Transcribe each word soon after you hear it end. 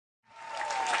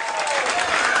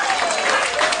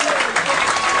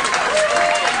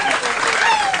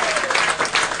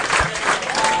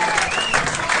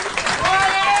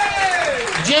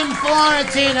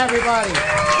Florentine, everybody.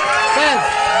 Yes.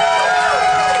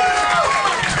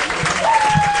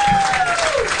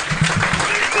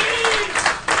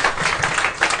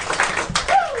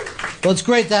 Well, it's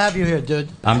great to have you here, dude.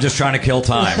 I'm just trying to kill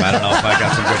time. I don't know if I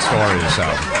got some good stories,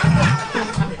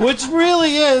 so. Which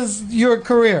really is your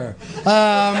career.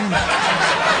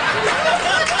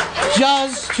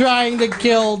 Just trying to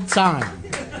kill time.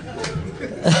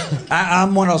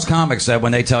 I'm one of those comics that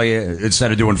when they tell you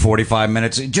instead of doing 45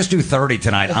 minutes, just do 30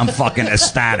 tonight, I'm fucking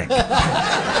ecstatic.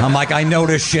 I'm like, I know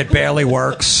this shit barely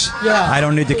works. Yeah. I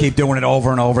don't need to keep doing it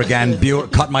over and over again.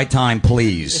 Cut my time,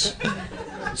 please.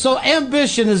 So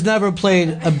ambition has never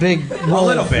played a big role. A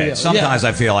little bit. Sometimes yeah.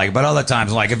 I feel like, but other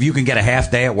times, like if you can get a half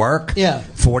day at work, yeah.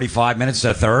 45 minutes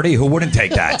to 30, who wouldn't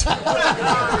take that?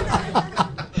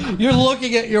 You're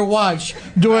looking at your watch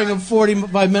during a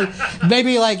 45 minute.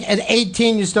 Maybe like at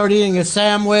 18 you start eating a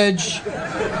sandwich.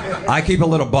 I keep a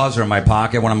little buzzer in my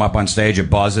pocket when I'm up on stage. It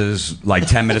buzzes like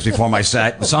 10 minutes before my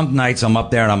set. Some nights I'm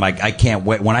up there and I'm like, I can't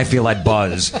wait. When I feel that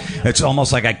buzz, it's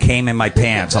almost like I came in my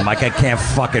pants. I'm like, I can't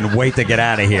fucking wait to get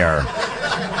out of here.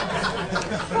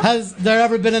 Has there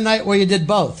ever been a night where you did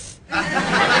both?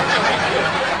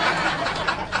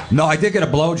 No, I did get a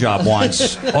blowjob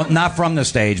once. Well, not from the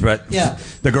stage, but yeah.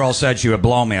 The girl said she would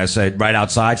blow me. I said, right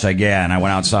outside? She's like, yeah. And I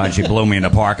went outside and she blew me in the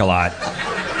parking lot.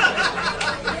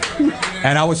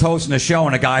 And I was hosting a show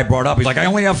and a guy brought up, he's like, I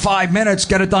only have 5 minutes,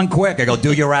 get it done quick. I go,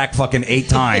 do your act fucking 8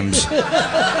 times.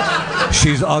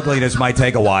 She's ugly, this might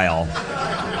take a while.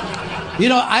 You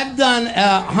know, I've done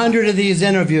 100 of these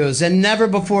interviews and never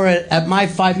before at my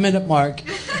 5-minute mark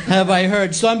have I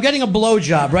heard, so I'm getting a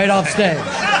blowjob right off stage.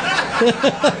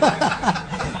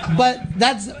 But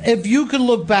that's, if you could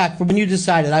look back from when you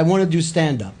decided, I want to do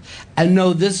stand-up, and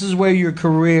know this is where your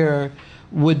career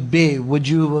would be, would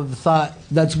you have thought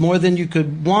that's more than you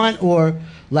could want or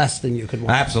less than you could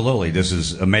want? Absolutely. This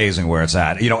is amazing where it's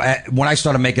at. You know, when I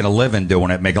started making a living doing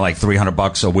it, making like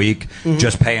 $300 a week,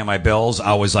 just paying my bills,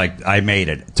 I was like, I made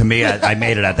it. To me, I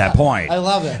made it at that point. I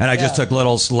love it. And I just took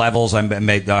little levels and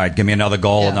made, all right, give me another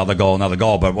goal, another goal, another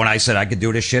goal. But when I said I could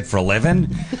do this shit for a living,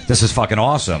 this is fucking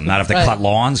awesome. Not have to cut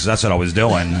lawns. That's what I was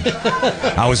doing.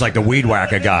 I was like the weed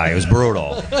whacker guy. It was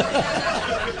brutal.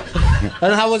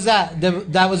 And how was that?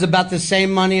 That was about the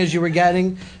same money as you were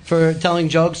getting for telling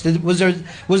jokes?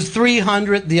 Was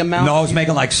 300 the amount? No, I was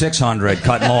making like 600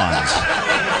 cutting lawns.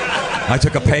 I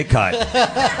took a pay cut,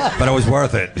 but it was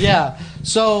worth it. Yeah.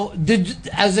 So,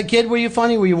 as a kid, were you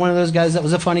funny? Were you one of those guys that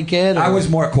was a funny kid? Or? I was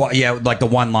more, like the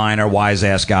one-liner,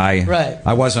 wise-ass guy. Right.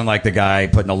 I wasn't like the guy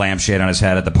putting a lampshade on his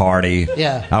head at the party.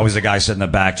 Yeah. I was the guy sitting in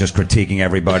the back just critiquing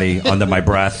everybody under my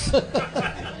breath.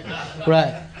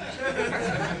 Right.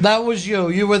 That was you.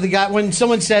 You were the guy. When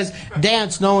someone says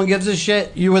dance, no one gives a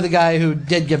shit. You were the guy who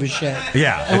did give a shit.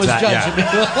 Yeah, and was judging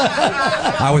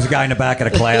yeah. I was the guy in the back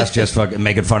of the class just fucking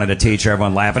making fun of the teacher.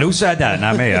 Everyone laughing. Who said that?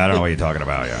 Not me. I don't know what you're talking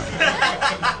about.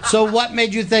 Yeah. So, what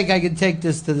made you think I could take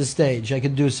this to the stage? I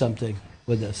could do something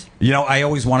with this. You know, I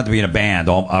always wanted to be in a band.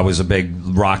 I was a big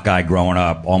rock guy growing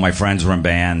up. All my friends were in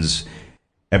bands,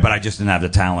 but I just didn't have the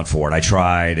talent for it. I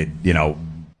tried. You know.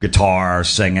 Guitar,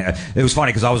 singing. It was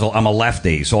funny because I'm a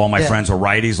lefty, so all my friends were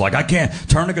righties. Like, I can't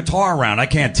turn the guitar around. I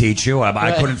can't teach you.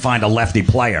 I couldn't find a lefty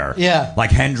player. Yeah.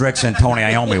 Like Hendrix and Tony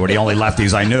Iommi were the only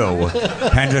lefties I knew.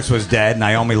 Hendrix was dead, and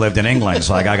Iommi lived in England,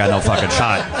 so like I got no fucking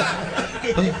shot.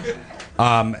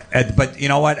 But you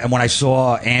know what? And when I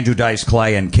saw Andrew Dice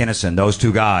Clay and Kinnison, those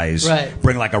two guys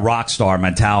bring like a rock star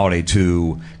mentality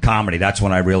to comedy, that's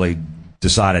when I really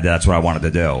decided that's what I wanted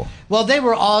to do. Well, they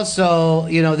were also,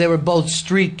 you know, they were both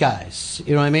street guys.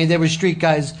 You know what I mean? They were street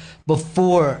guys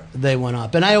before they went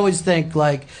up. And I always think,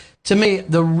 like, to me,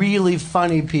 the really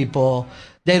funny people,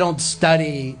 they don't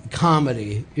study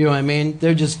comedy. You know what I mean?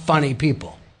 They're just funny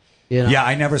people. You know? Yeah,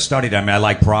 I never studied. I mean, I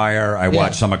like Pryor. I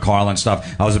watched some of Carlin stuff.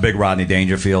 I was a big Rodney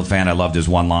Dangerfield fan. I loved his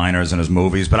one-liners and his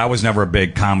movies, but I was never a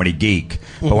big comedy geek.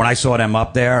 But when I saw them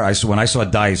up there, when I saw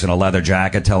Dice in a leather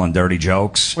jacket telling dirty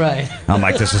jokes, I'm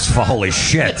like, this is holy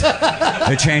shit.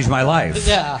 It changed my life.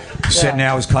 Yeah. Sitting there,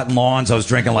 I was cutting lawns. I was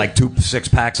drinking like 2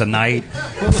 6-packs a night.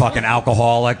 A fucking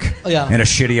alcoholic in a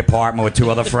shitty apartment with 2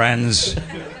 other friends.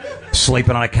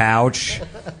 Sleeping on a couch.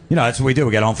 You know, that's what we do.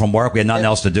 We get home from work. We had nothing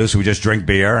else to do, so we just drink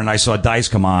beer. And I saw Dice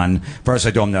come on. First,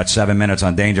 I do him that 7 minutes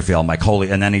on Dangerfield. I'm like, holy.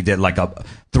 And then he did like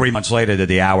 3 months later, did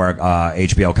the hour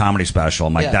HBO comedy special.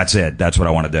 I'm like, that's it. That's what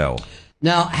I want to do.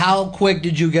 Now, how quick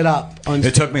did you get up on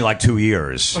stage? It took me like 2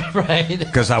 years. Right.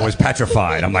 Because I was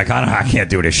petrified. I'm like, I can't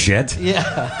do this shit.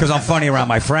 Yeah. Because I'm funny around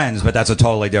my friends, but that's a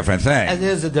totally different thing. It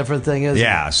is a different thing, isn't it?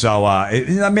 Yeah.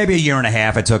 So maybe a year and a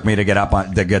half it took me to get up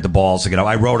to get the balls to get up.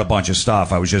 I wrote a bunch of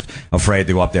stuff. I was just afraid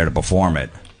to go up there to perform it.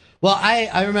 Well,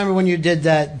 I remember when you did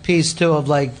that piece, too, of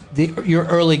like your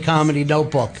early comedy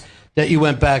notebook that you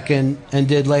went back and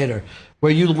did later,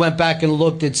 where you went back and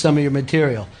looked at some of your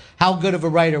material. How good of a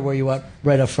writer were you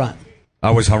right up front? I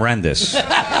was horrendous.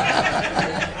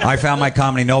 I found my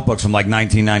comedy notebooks from like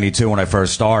 1992 when I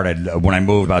first started, when I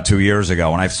moved about 2 years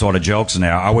ago, and I saw the jokes in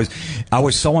there. I was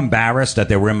so embarrassed that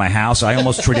they were in my house, I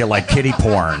almost treated it like kiddie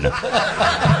porn.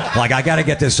 Like, I got to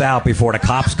get this out before the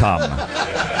cops come.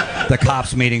 The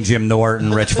cops meeting Jim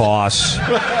Norton, Rich Voss.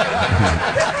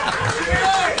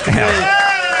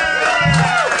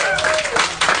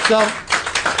 So,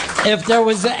 if there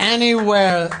was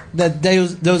anywhere that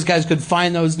those guys could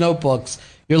find those notebooks,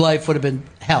 your life would have been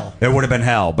hell. It would have been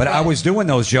hell. But right. I was doing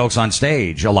those jokes on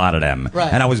stage, a lot of them.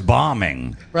 Right. And I was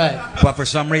bombing. Right. But for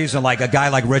some reason, like a guy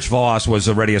like Rich Voss was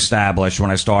already established when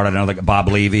I started. Another Bob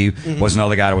Levy was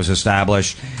another guy that was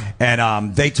established.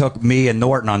 And they took me and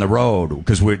Norton on the road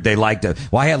because they liked it.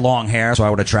 Well, I had long hair, so I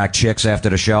would attract chicks after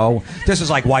the show. This is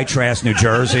like White Trash, New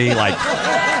Jersey, like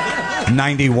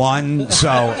 91.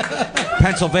 So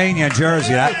Pennsylvania and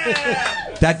Jersey,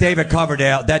 that David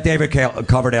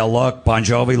Coverdale look, Bon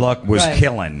Jovi look, was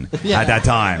killing at that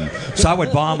time. So I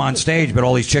would bomb on stage, but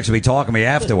all these chicks would be talking to me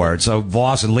afterwards. So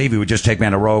Voss and Levy would just take me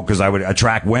on the road because I would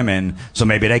attract women, so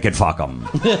maybe they could fuck them.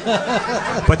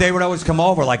 But they would always come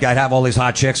over, like I'd have all these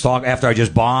hot chicks talk after I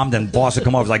just bombed, and Voss would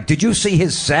come over, like, did you see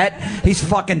his set? He's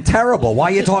fucking terrible.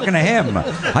 Why are you talking to him?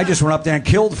 I just went up there and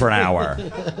killed for an hour.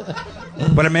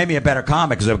 But it made me a better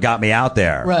comic because it got me out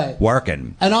there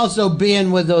working. And also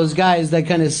being with those guys that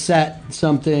kind of set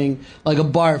something like a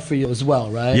bar for you as well,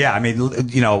 right? Yeah, I mean,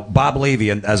 you know, Bob Levy,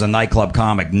 as a nightclub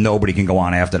comic, nobody can go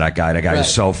on after that guy. That guy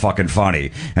is so fucking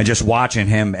funny. And just watching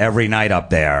him every night up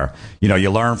there, you know,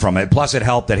 you learn from it. Plus, it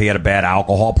helped that he had a bad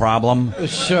alcohol problem.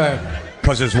 Sure.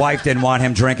 Because his wife didn't want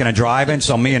him drinking and driving,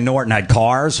 so me and Norton had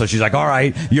cars. So she's like, all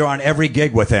right, you're on every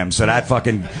gig with him. So that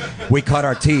fucking, we cut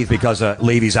our teeth because of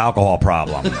Levy's alcohol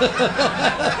problem.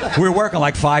 We were working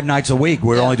like 5 nights a week.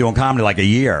 We were only doing comedy like a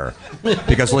year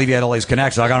because Levy had all these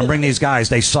connections. I got to bring these guys.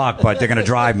 They suck, but they're going to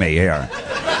drive me here.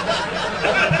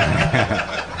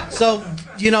 So,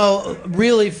 you know,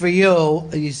 really for you,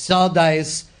 you saw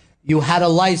dice, you had a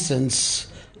license,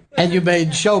 and you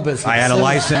made show business. I had a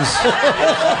license.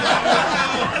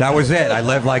 That was it. I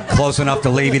lived like close enough to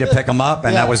Levy to pick him up,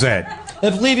 and that was it.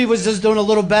 If Levy was just doing a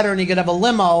little better and he could have a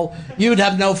limo, you'd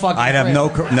have no fucking I'd have no,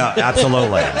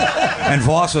 absolutely. And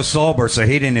Voss was sober, so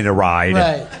he didn't need a ride.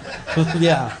 Right.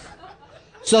 Yeah.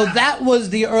 So that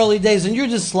was the early days, and you're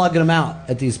just slugging them out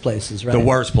at these places, right? The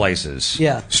worst places.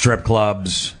 Yeah. Strip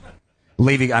clubs.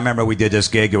 Levy, I remember we did this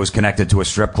gig. It was connected to a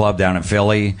strip club down in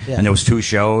Philly, and there was 2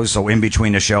 shows. So in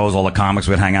between the shows, all the comics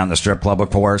would hang out in the strip club,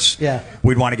 of course. Yeah.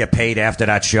 We'd want to get paid after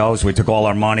that show, so we took all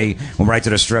our money, went right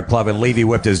to the strip club, and Levy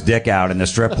whipped his dick out in the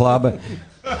strip club.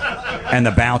 And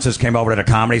the bouncers came over to the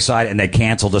comedy side, and they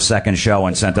canceled the second show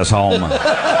and sent us home.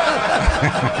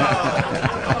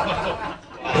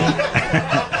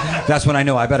 That's when I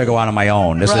knew I better go out on my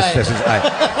own. This is,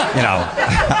 you know,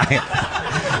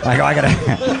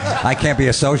 I can't be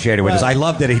associated with this. I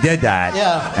loved that he did that,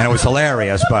 and it was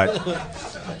hilarious. But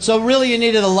so really, you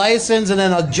needed a license and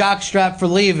then a jock strap for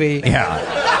Levy.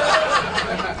 Yeah.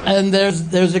 And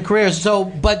there's a career. So,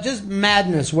 but just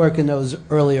madness working those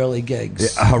early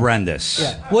gigs. Horrendous.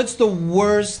 Yeah. What's the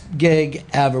worst gig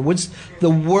ever? What's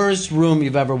the worst room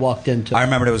you've ever walked into? I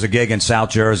remember there was a gig in South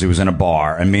Jersey. It was in a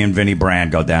bar, and me and Vinny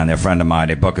Brand go down there. A friend of mine,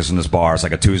 they book us in this bar. It's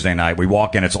like a Tuesday night. We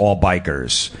walk in, it's all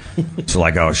bikers. So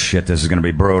like, oh shit, this is going to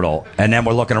be brutal. And then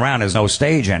we're looking around. There's no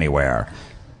stage anywhere.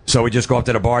 So we just go up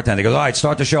to the bartender. He goes, all right,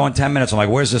 start the show in 10 minutes. I'm like,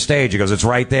 where's the stage? He goes, it's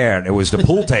right there. And it was the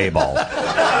pool table.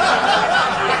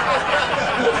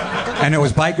 And there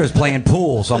was bikers playing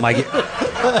pool. So I'm like,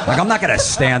 I'm not going to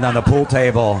stand on the pool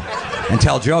table and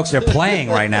tell jokes. They're playing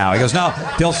right now. He goes, no,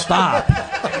 they'll stop.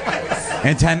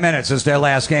 In 10 minutes, it's their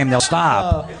last game. They'll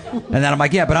stop. And then I'm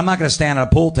like, yeah, but I'm not going to stand on a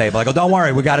pool table. I go, don't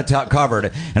worry, we got it covered.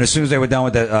 And as soon as they were done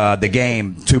with the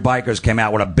game, 2 bikers came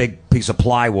out with a big piece of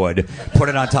plywood, put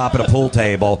it on top of the pool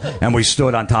table, and we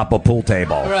stood on top of the pool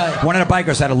table. Right. One of the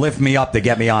bikers had to lift me up to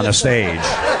get me on the stage.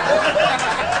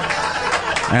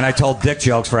 And I told dick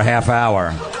jokes for a half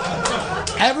hour.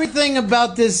 Everything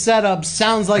about this setup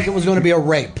sounds like it was going to be a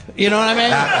rape. You know what I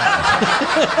mean?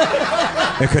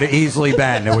 It could have easily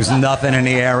been. There was nothing in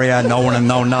the area. No one would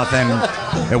know nothing.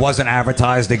 It wasn't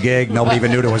advertised, a gig. Nobody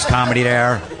even knew there was comedy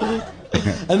there.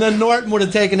 And then Norton would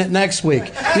have taken it next week.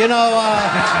 You know,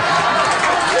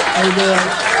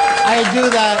 I do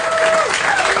that.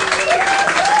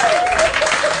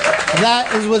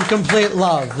 That is with complete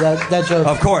love. That joke.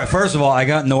 Of course. First of all, I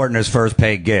got Norton his first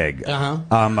paid gig.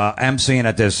 I'm emceeing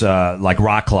at this like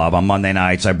rock club on Monday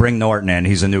nights. I bring Norton in.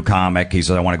 He's a new comic. He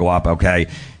said, I want to go up. Okay.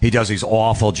 He does these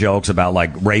awful jokes about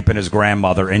like raping his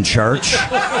grandmother in church.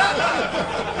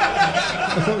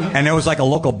 And there was like a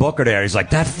local booker there. He's like,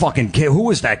 that fucking kid,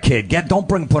 who is that kid? Don't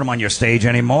put him on your stage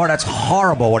anymore. That's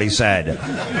horrible what he said.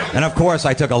 And of course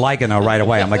I took a liking to right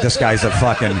away. I'm like, this guy's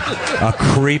a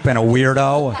creep and a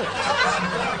weirdo.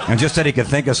 And just that he could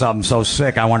think of something so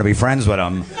sick, I want to be friends with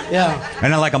him. Yeah.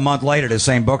 And then like a month later, the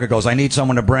same booker goes, I need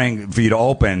someone to bring for you to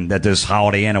open at this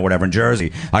Holiday Inn or whatever in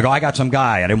Jersey. I go, I got some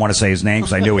guy. I didn't want to say his name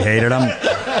because I knew he hated him.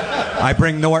 I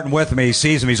bring Norton with me. He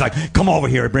sees him. He's like, come over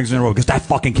here. He brings him in the room because that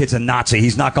fucking kid's a Nazi.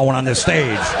 He's not going on this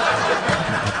stage.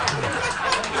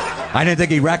 I didn't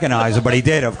think he'd recognize it, but he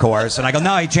did, of course. And I go,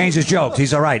 no, he changed his jokes.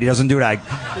 He's all right. He doesn't do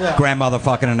that grandmother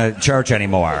fucking in the church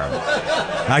anymore.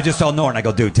 And I just told Norton, I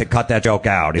go, dude, cut that joke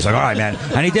out. He's like, all right, man.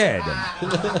 And he did.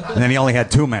 And then he only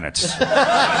had 2 minutes.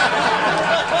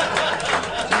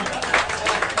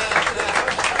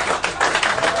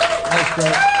 That's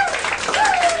great.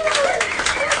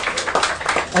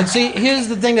 And see, here's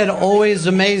the thing that always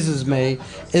amazes me,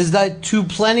 is that to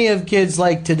plenty of kids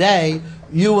like today,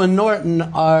 you and Norton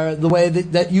are the way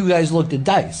that you guys looked at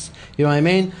dice. You know what I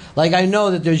mean? Like, I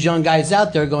know that there's young guys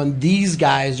out there going, these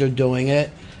guys are doing it,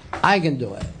 I can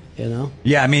do it, you know?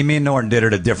 Yeah, I mean, me and Norton did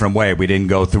it a different way. We didn't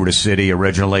go through the city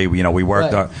originally. You know, we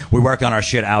worked on our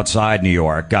shit outside New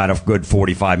York, got a good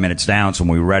 45 minutes down, so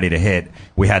when we were ready to hit,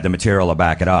 we had the material to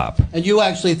back it up. And you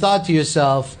actually thought to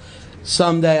yourself,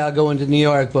 someday I'll go into New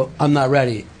York, but I'm not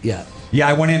ready yet. Yeah,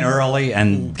 I went in early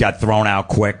and got thrown out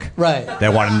quick. Right. They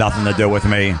wanted nothing to do with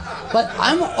me. But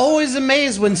I'm always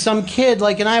amazed when some kid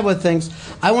like in Iowa thinks,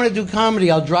 I want to do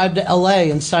comedy, I'll drive to L.A.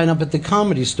 and sign up at the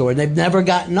Comedy Store. And they've never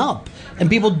gotten up. And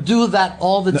people do that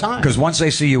all the time. Because once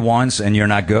they see you once and you're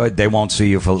not good, they won't see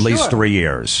you for at least 3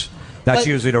 years. That's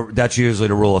usually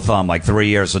the rule of thumb, like 3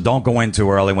 years. So don't go in too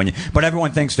early when you. But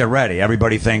everyone thinks they're ready.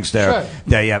 Everybody thinks they could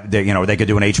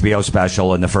do an HBO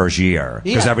special in the first year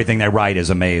because everything they write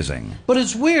is amazing. But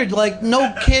it's weird. Like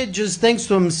no kid just thinks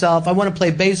to himself, "I want to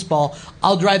play baseball.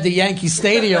 I'll drive to Yankee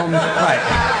Stadium. Right.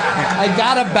 I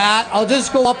got a bat. I'll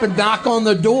just go up and knock on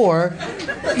the door."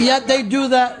 Yet they do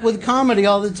that with comedy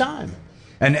all the time.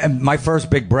 And my first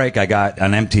big break I got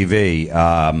on MTV.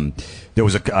 There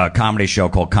was a comedy show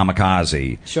called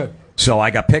Kamikaze. Sure. So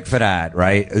I got picked for that,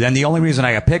 right? Then the only reason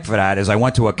I got picked for that is I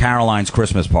went to a Caroline's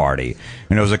Christmas party,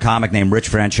 and there was a comic named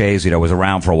Rich Francesi that was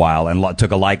around for a while and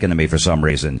took a liking to me for some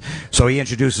reason. So he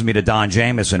introduces me to Don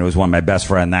Jamieson, who's one of my best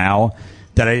friends now,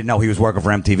 that I didn't know he was working for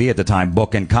MTV at the time,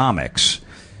 booking comics.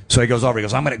 So he goes over, he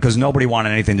goes, because nobody wanted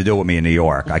anything to do with me in New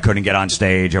York. I couldn't get on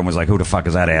stage. Everyone was like, who the fuck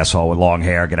is that asshole with long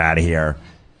hair? Get out of here.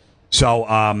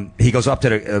 So he goes up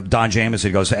to Don Jamieson.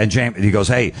 He goes,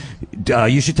 hey,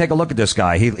 you should take a look at this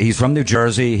guy. He's from New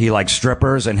Jersey. He likes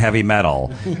strippers and heavy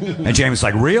metal. And Jameson's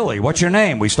like, really? What's your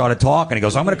name? We started talking. He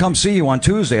goes, I'm going to come see you on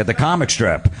Tuesday at the comic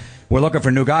strip. We're looking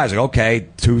for new guys. Like, okay.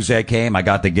 Tuesday came. I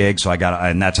got the gig,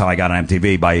 and that's how I got on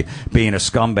MTV, by being a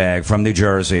scumbag from New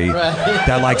Jersey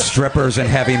that likes strippers and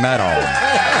heavy metal.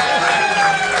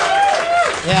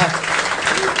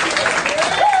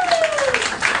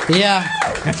 Yeah.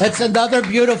 It's another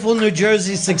beautiful New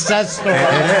Jersey success story.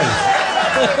 It is.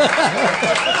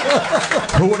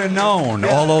 Who would have known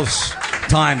all those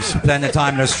times, spending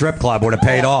time in a strip club would have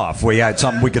paid off. We had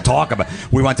something we could talk about.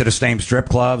 We went to the same strip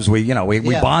clubs. We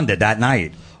bonded that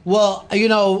night. Well, after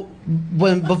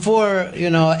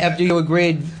you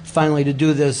agreed finally to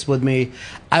do this with me,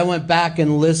 I went back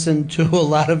and listened to a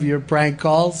lot of your prank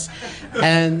calls,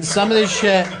 and some of the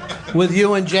shit with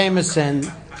you and Jameson.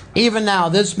 Even now,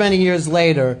 this many years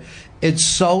later, it's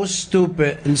so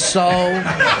stupid and so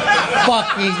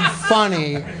fucking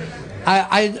funny.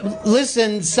 I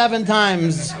listened 7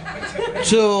 times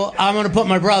to I'm going to put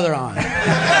my brother on.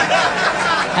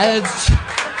 And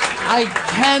I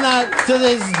cannot, to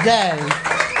this day,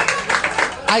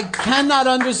 I cannot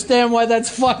understand why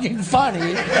that's fucking funny.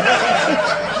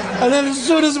 And then as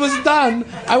soon as it was done,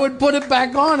 I would put it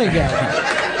back on again.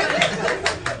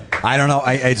 I don't know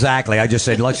exactly. I just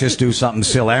said, let's just do something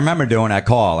silly. I remember doing that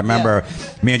call. I remember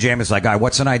me and James was like,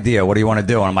 what's an idea? What do you want to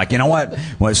do? And I'm like, you know what?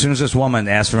 Well, as soon as this woman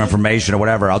asks for information or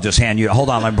whatever, I'll just hand you, hold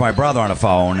on, let me put my brother on the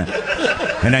phone.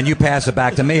 And then you pass it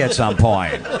back to me at some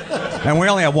point. And we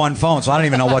only have one phone, so I don't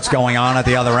even know what's going on at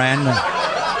the other end.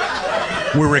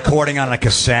 We're recording on a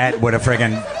cassette with a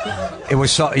friggin' It was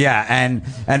so, yeah, and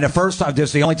the first time,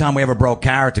 this is the only time we ever broke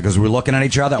character because we were looking at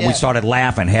each other and we started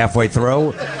laughing halfway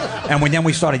through, and then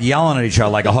we started yelling at each other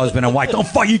like a husband and wife. Don't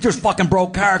fuck, you just fucking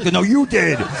broke character. No, you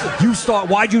did.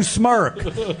 Why'd you smirk?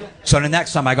 So the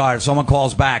next time I go, if someone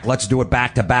calls back, let's do it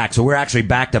back to back. So we're actually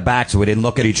back to back, so we didn't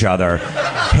look at each other,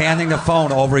 handing the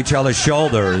phone over each other's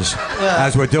shoulders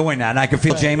as we're doing that, and I could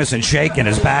feel Jameson shaking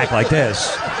his back like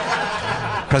this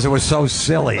because it was so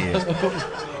silly.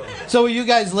 So were you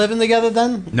guys living together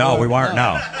then? No, we weren't,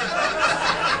 no.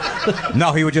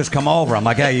 No, he would just come over. I'm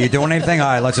like, hey, you doing anything? All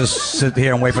right, let's just sit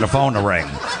here and wait for the phone to ring.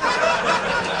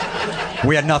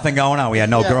 We had nothing going on. We had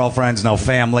no girlfriends, no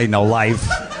family, no life,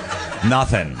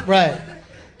 nothing. Right.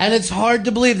 And it's hard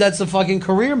to believe that's a fucking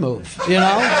career move, you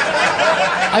know?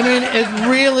 I mean, it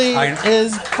really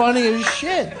is funny as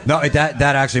shit. No, that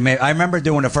actually made... I remember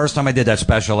doing the first time I did that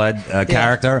special ed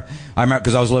character. I remember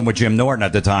because I was living with Jim Norton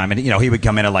at the time, and he would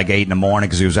come in at like 8 in the morning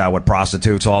because he was out with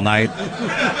prostitutes all night.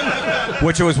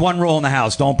 Which there was one rule in the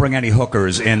house: don't bring any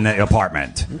hookers in the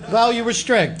apartment. Well, you were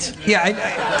strict. Yeah,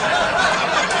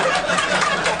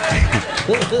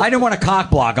 I didn't want to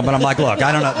cock block them, but I'm like, look,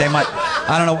 I don't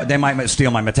know. They might steal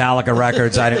my Metallica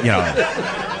records.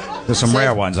 There's some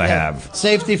rare ones I have.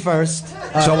 Safety first.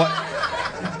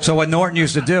 So what Norton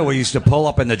used to do, we used to pull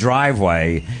up in the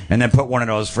driveway and then put one of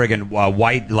those friggin'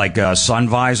 white sun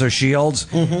visor shields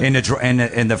in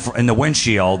the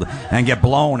windshield and get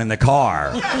blown in the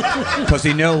car because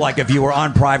he knew like if you were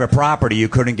on private property you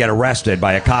couldn't get arrested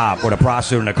by a cop with a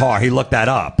prostitute in the car. He looked that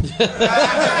up.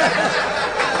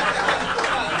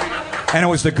 And it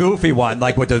was the goofy one,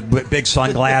 like with the big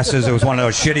sunglasses. It was one of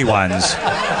those shitty ones.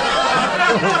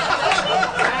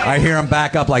 I hear him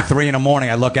back up like 3 in the morning.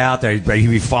 I look out there. He'd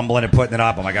be fumbling and putting it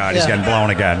up. Oh, my God, he's getting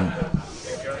blown again.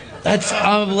 That's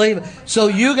unbelievable. So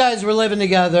you guys were living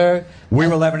together. We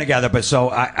were living together, but so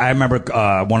I remember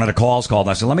one of the calls called,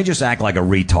 and I said, let me just act like a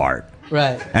retard.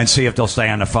 Right. And see if they'll stay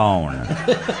on the phone.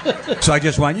 So I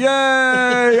just went, yay,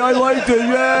 I liked it,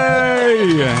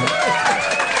 yay.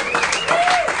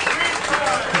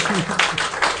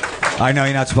 I know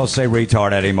you're not supposed to say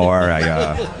retard anymore.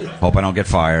 I hope I don't get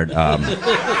fired. I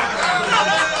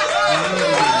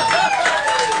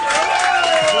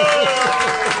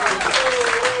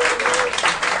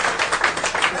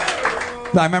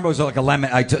remember it was like a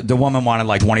lemon. The woman wanted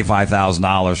like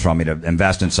 $25,000 from me to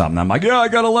invest in something. I'm like, yeah, I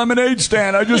got a lemonade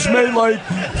stand. I just made like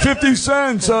 50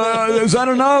 cents. Is that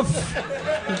enough?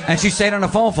 And she stayed on the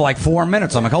phone for like 4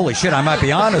 minutes. I'm like, holy shit, I might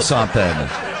be onto something.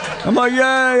 I'm like, yay,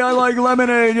 I like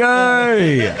lemonade,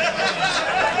 yay.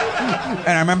 And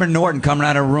I remember Norton coming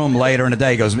out of the room later in the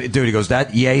day. He goes, dude,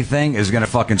 that yay thing is going to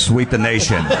fucking sweep the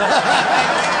nation.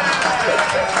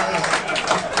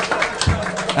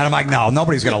 And I'm like, no,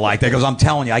 nobody's going to like that. He goes, I'm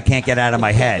telling you, I can't get out of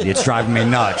my head. It's driving me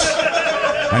nuts.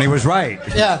 And he was right.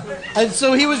 Yeah. And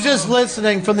so he was just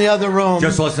listening from the other room.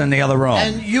 Just listening in the other room.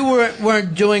 And you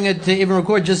weren't doing it to even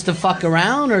record, just to fuck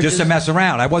around? Or just to mess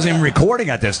around. I wasn't even recording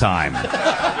at this time.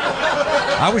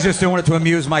 I was just doing it to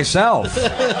amuse myself.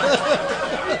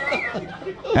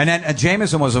 And then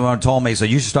Jameson was the one who told me, he said,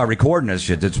 you should start recording this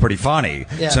shit. It's pretty funny.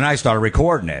 Yeah. So then I started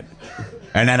recording it.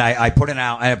 And then I put it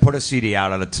out. I put a CD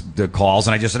out of the calls,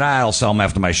 and I just said, I'll sell them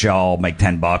after my show. I'll make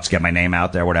 $10, get my name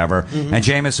out there, whatever. Mm-hmm. And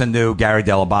Jameson knew Gary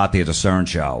Delabate at the Stern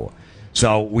Show.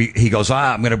 So he goes,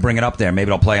 I'm going to bring it up there. Maybe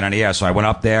they'll play it on the air. So I went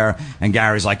up there, and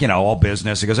Gary's like, all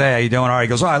business. He goes, hey, how you doing? All right. He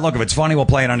goes, all right, look, if it's funny, we'll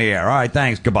play it on the air. All right,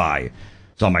 thanks. Goodbye.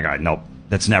 So I'm like, all right, nope.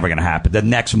 That's never going to happen. The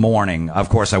next morning, of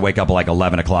course, I wake up at like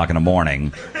 11 o'clock in the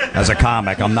morning. As a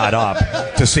comic, I'm not up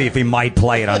to see if he might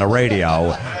play it on the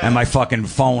radio. And my fucking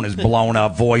phone is blown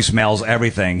up, voicemails,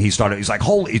 everything. He's like,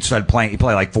 holy, he started playing. He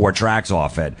played like 4 tracks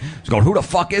off it. He's going, who the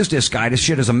fuck is this guy? This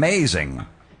shit is amazing.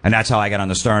 And that's how I got on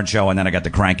the Stern Show, and then I got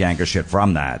the Crank Yankers shit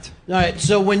from that. All right,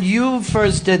 so when you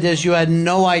first did this, you had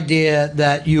no idea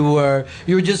that you were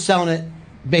just selling it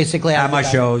basically at my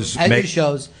shows. At your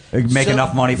shows. Make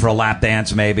enough money for a lap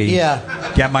dance, maybe.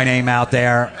 Yeah. Get my name out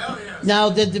there. Now,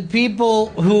 did the people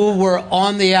who were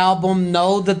on the album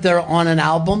know that they're on an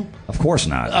album? Of course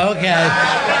not. Okay.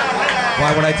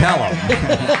 Why would I tell them?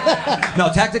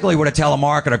 No, technically, when a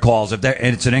telemarketer calls, if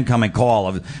it's an incoming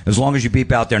call, as long as you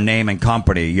beep out their name and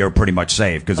company, you're pretty much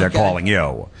safe because they're calling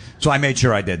you. So I made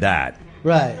sure I did that.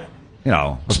 Right.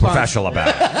 I was professional about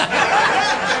it.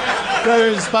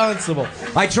 Very responsible.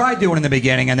 I tried doing it in the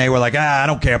beginning, and they were like, I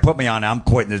don't care. Put me on. I'm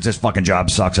quitting. This fucking job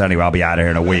sucks anyway. I'll be out of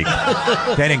here in a week.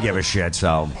 They didn't give a shit,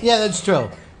 so. Yeah, that's true.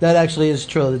 That actually is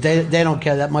true. They don't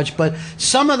care that much. But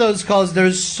some of those calls,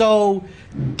 they're so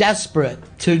desperate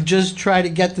to just try to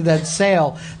get to that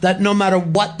sale that no matter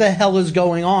what the hell is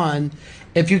going on,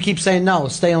 if you keep saying no,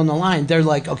 stay on the line, they're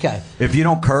like, okay. If you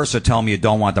don't curse or tell me you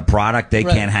don't want the product, they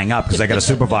can't hang up because they got a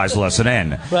supervisor listen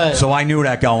in. Right. So I knew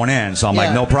that going in. So I'm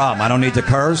like, no problem. I don't need to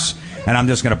curse. And I'm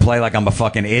just going to play like I'm a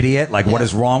fucking idiot. Like, what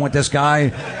is wrong with this guy?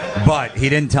 But he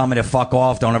didn't tell me to fuck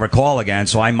off, don't ever call again,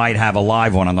 so I might have a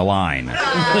live one on the line.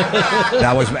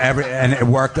 That was and it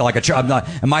worked like a charm.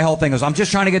 And my whole thing was, I'm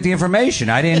just trying to get the information.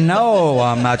 I didn't know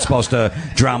I'm not supposed to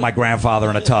drown my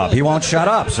grandfather in a tub. He won't shut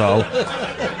up, so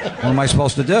what am I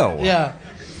supposed to do? Yeah.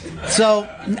 So,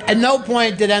 at no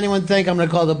point did anyone think I'm going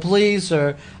to call the police,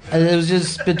 or it was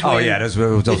just between... Oh, yeah, there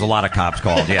was a lot of cops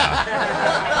called,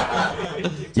 yeah.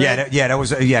 There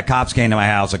was cops came to my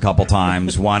house a couple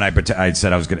times. One, I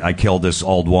said I killed this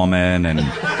old woman, and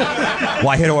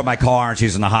I hit her with my car, and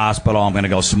she's in the hospital. I'm going to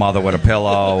go smother with a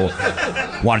pillow.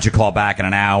 Why don't you call back in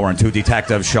an hour? And 2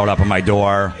 detectives showed up at my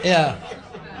door. Yeah.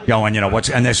 Going,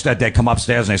 and they come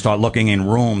upstairs and they start looking in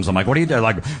rooms. I'm like, what are you doing?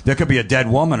 Like, there could be a dead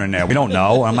woman in there. We don't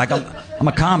know. And I'm like, I'm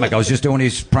a comic. I was just doing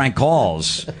these prank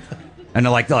calls. And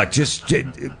they're like, look, just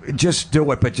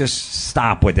do it, but just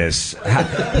stop with this.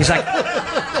 He's like,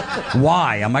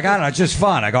 why? I'm like, I don't know, it's just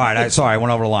fun. I go, all right, sorry, I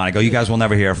went over the line. I go, you guys will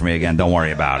never hear from me again. Don't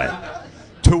worry about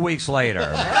it. 2 weeks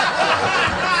later.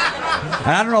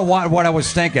 And I don't know what I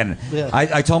was thinking. Yeah.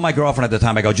 I told my girlfriend at the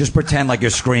time, I go, just pretend like you're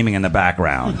screaming in the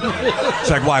background. She's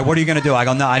like, why? What are you going to do? I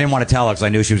go, no, I didn't want to tell her because I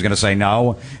knew she was going to say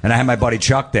no. And I had my buddy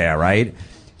Chuck there, right?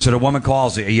 So the woman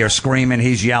calls, you're screaming,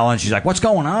 he's yelling. She's like, what's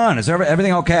going on? Is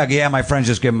everything okay? I go, yeah, my friend's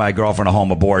just giving my girlfriend a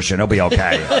home abortion. It'll be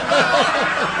okay.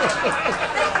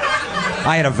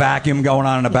 I had a vacuum going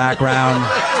on in the background.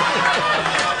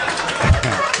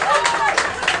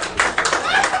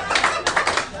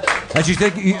 And she's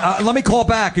thinking, let me call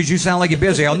back because you sound like you're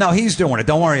busy. Oh, no, he's doing it.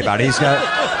 Don't worry about it. He's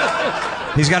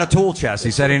got a tool chest. He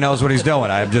said he knows what he's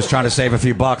doing. I'm just trying to save a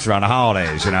few bucks around the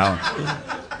holidays, you know.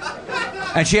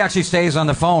 And she actually stays on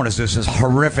the phone as this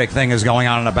horrific thing is going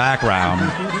on in the background.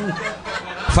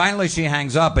 Finally, she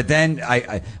hangs up, but then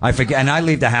I forget, and I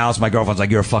leave the house. My girlfriend's like,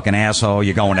 you're a fucking asshole.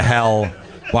 You're going to hell.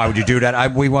 Why would you do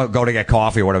that? We won't go to get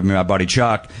coffee or whatever, me and my buddy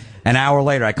Chuck. An hour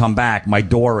later, I come back. My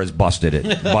door is busted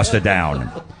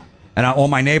down. And all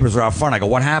my neighbors are out front. I go,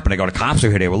 what happened? I go, the cops are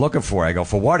here. They were looking for it. I go,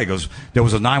 for what? He goes, there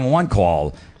was a 911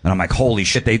 call. And I'm like, holy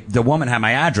shit. The woman had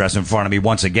my address in front of me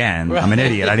once again. Right. I'm an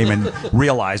idiot. I didn't even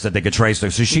realize that they could trace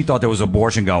it. So she thought there was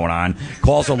abortion going on.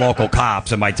 Calls the local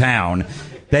cops in my town.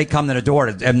 They come to the door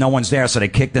and no one's there. So they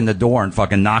kicked in the door and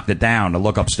fucking knocked it down to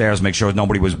look upstairs, make sure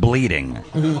nobody was bleeding.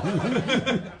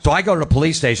 So I go to the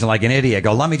police station like an idiot. I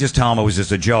go, let me just tell them it was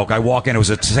just a joke. I walk in. It was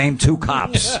the same 2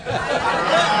 cops.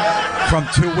 From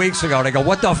 2 weeks ago. They go,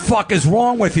 what the fuck is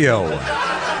wrong with you?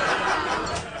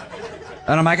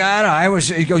 And I'm like, I don't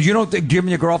know. He goes, you don't give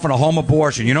your girlfriend a home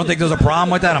abortion. You don't think there's a problem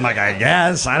with that? I'm like, I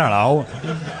guess. I don't know.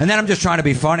 And then I'm just trying to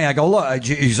be funny. I go, look.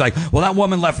 He's like, well, that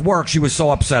woman left work. She was so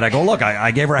upset. I go, look,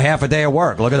 I gave her a half a day of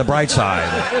work. Look at the bright side.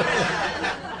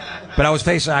 But I was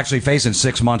actually facing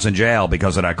 6 months in jail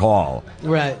because of that call.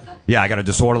 Right. Yeah, I got a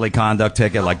disorderly conduct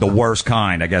ticket, like the worst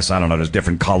kind. I guess, I don't know, there's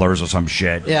different colors or some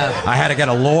shit. Yeah. I had to get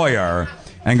a lawyer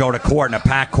and go to court in a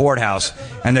packed courthouse,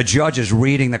 and the judge is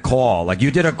reading the call. Like,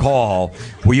 you did a call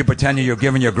where you pretended you're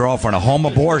giving your girlfriend a home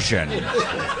abortion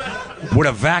with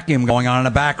a vacuum going on in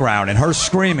the background and her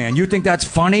screaming, and you think that's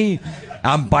funny?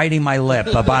 I'm biting my lip,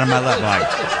 the bottom of my lip, like,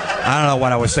 I don't know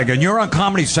what I was thinking. You're on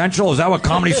Comedy Central? Is that what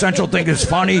Comedy Central think is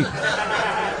funny?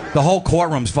 The whole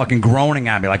courtroom's fucking groaning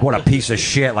at me like, what a piece of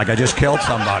shit, like I just killed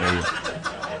somebody.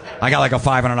 I got like a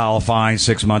 $500 fine,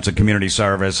 6 months of community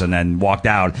service, and then walked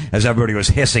out as everybody was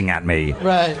hissing at me.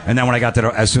 Right. And then when I got to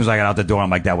as soon as I got out the door, I'm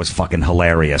like, that was fucking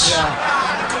hilarious. Yeah.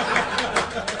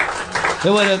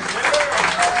 It would have...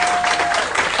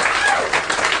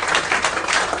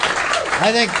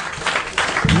 I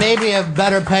think maybe a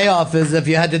better payoff is if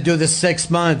you had to do the 6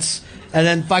 months and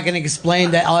then fucking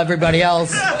explain to everybody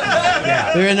else.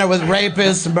 Yeah. You're in there with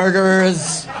rapists,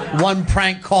 murderers, one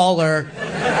prank caller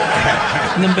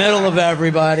in the middle of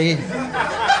everybody.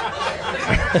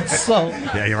 It's so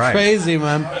yeah, you're right. Crazy,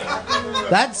 man.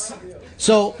 That's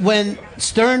so when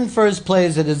Stern first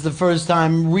plays it is the first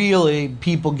time really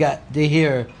people get to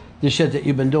hear the shit that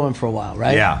you've been doing for a while,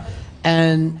 right? Yeah.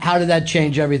 And how did that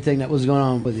change everything that was going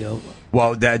on with you?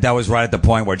 Well, that was right at the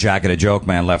point where Jack and the Joke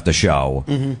Man left the show.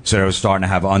 Mm-hmm. So they were starting to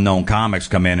have unknown comics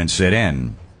come in and sit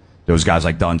in. There was guys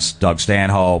like Doug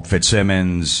Stanhope,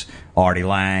 Fitzsimmons, Artie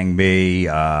Lang, me,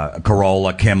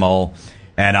 Carolla, Kimmel.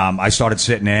 And I started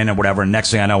sitting in and whatever. And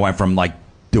next thing I know, I went from like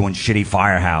doing shitty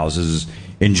firehouses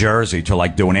in Jersey to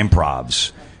like doing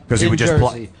improvs. Because he would just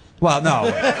play. Well, no.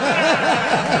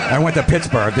 I went to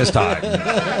Pittsburgh this time.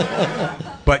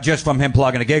 But just from him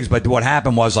plugging the gigs. But what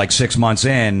happened was like 6 months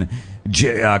in,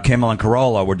 Kimmel and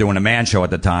Carolla were doing a man show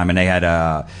at the time,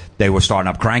 and they were starting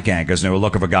up Crank Yankers, and they were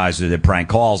looking for guys that did prank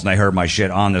calls, and they heard my shit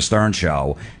on the Stern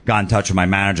show, got in touch with my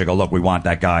manager, go, look, we want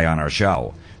that guy on our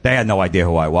show. They had no idea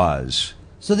who I was.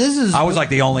 So this is... I was like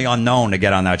the only unknown to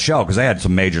get on that show because they had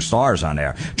some major stars on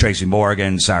there. Tracy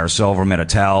Morgan, Sarah Silverman,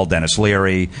 Attell, Dennis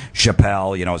Leary,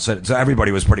 Chappelle, you know, so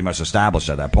everybody was pretty much established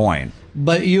at that point.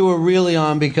 But you were really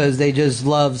on because they just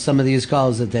loved some of these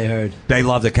calls that they heard. They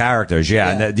loved the characters,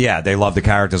 yeah. And they loved the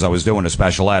characters I was doing, the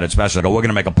special ed, especially. I go, we're going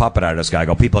to make a puppet out of this guy. I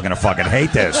go, people are going to fucking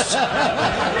hate this.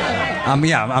 I'm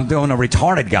doing a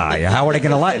retarded guy. How are they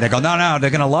going to like it? They go, no,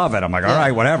 they're going to love it. I'm like, all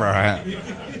right, whatever.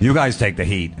 You guys take the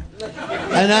heat.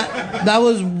 And that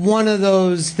was one of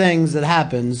those things that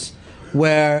happens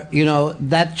where, you know,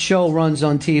 that show runs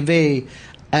on TV,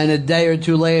 and a day or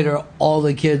two later, all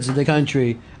the kids in the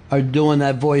country are doing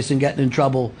that voice and getting in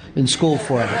trouble in school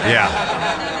for it. Yeah.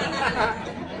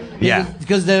 Yeah.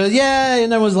 Because they're,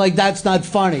 and everyone's like, that's not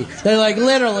funny. They're like,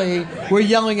 literally, we're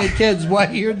yelling at kids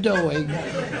what you're doing.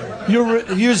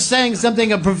 You're saying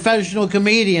something a professional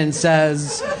comedian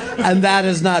says, and that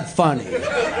is not funny.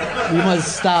 You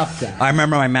must stop that. I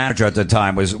remember my manager at the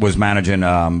time was managing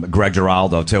Greg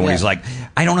Giraldo too, and he's like,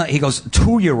 I don't know. He goes,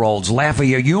 2-year-olds laugh at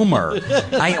your humor.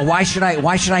 Why should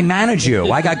I manage you?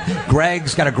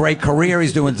 Greg's got a great career.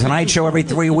 He's doing Tonight Show every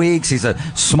 3 weeks. He's a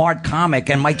smart comic,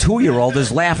 and my 2-year-old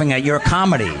is laughing at your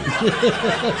comedy.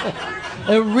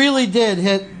 It really did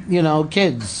hit, you know,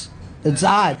 kids. It's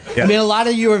odd. Yeah. I mean, a lot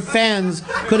of your fans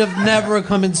could have never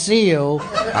come and see you.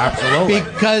 Absolutely.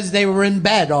 Because they were in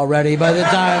bed already by the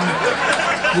time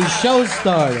the show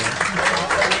started.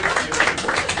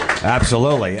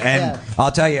 Absolutely. And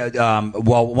I'll tell you,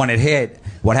 well, when it hit,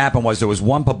 what happened was there was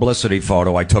one publicity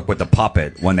photo I took with the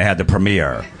puppet when they had the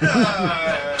premiere.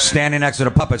 Standing next to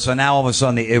the puppet. So now all of a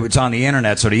sudden it's on the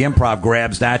internet, so the Improv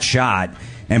grabs that shot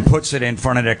and puts it in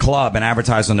front of their club and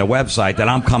advertises on their website that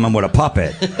I'm coming with a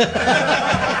puppet.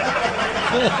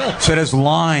 So there's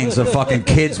lines of fucking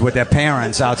kids with their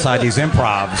parents outside these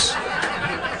improvs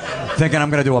thinking I'm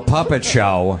going to do a puppet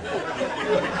show.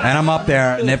 And I'm up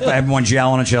there, and everyone's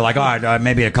yelling and shit, like, all right,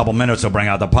 maybe a couple minutes they'll bring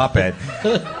out the puppet.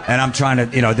 And I'm trying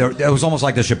to, you know, it was almost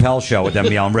like the Chappelle show with them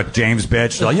yelling, Rick James,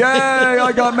 bitch. They're like, yay,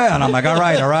 I got man. I'm like, all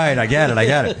right, I get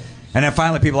it. And then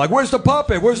finally people are like, where's the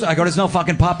puppet? I go, there's no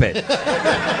fucking puppet.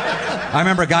 I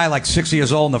remember a guy like 60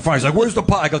 years old in the front. He's like, where's the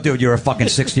puppet? I go, dude, you're a fucking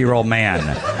 60-year-old man.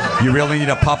 You really need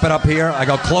a puppet up here? I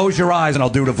go, close your eyes and I'll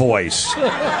do the voice.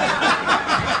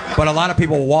 But a lot of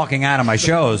people were walking out of my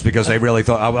shows because they really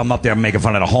thought I'm up there making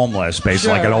fun of the homeless,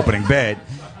 basically, like an opening bit.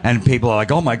 And people are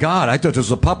like, oh, my God, I thought this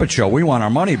was a puppet show. We want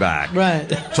our money back. Right.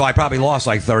 So I probably lost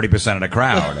like 30% of the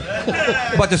crowd.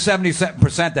 But the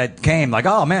 70% that came, like,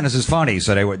 oh, man, this is funny.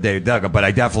 So they dug it. But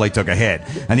I definitely took a hit.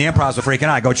 And the improvs were freaking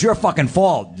out. I go, it's your fucking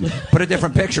fault. Put a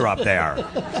different picture up there.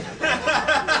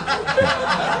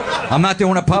 I'm not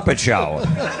doing a puppet show.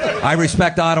 I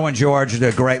respect Otto and George,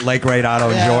 the late great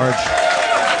Otto and George.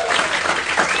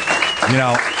 You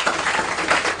know,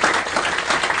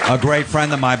 a great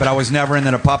friend of mine, but I was never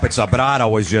into the puppet stuff. But Otto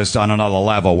was just on another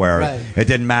level where it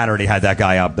didn't matter. He had that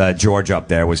guy up, George up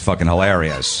there, was fucking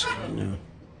hilarious. Yeah.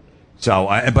 So,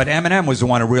 but Eminem was the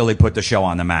one who really put the show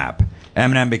on the map.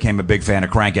 Eminem became a big fan of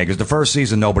Crank Yankers. The first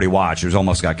season nobody watched; it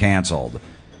almost got canceled.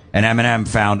 And Eminem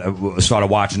started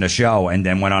watching the show, and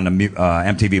then went on the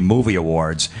MTV Movie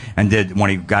Awards, and when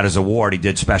he got his award, he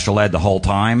did special ed the whole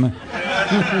time.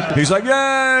 He's like,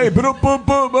 yay,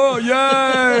 oh,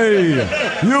 yay,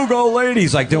 you go,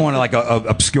 ladies, like doing like a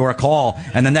obscure call,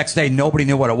 and the next day nobody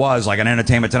knew what it was, like an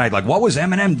Entertainment Tonight, like what was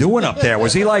Eminem doing up there?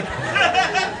 Was he like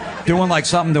doing like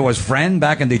something to his friend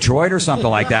back in Detroit or something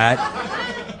like that?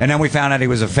 And then we found out he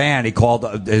was a fan. He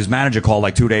called, his manager called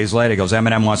like 2 days later. He goes,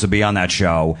 Eminem wants to be on that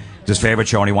show. It's his favorite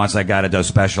show, and he wants that guy that does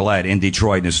special ed in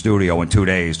Detroit in his studio in 2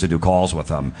 days to do calls with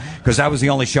him. Because that was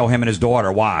the only show him and his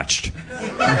daughter watched.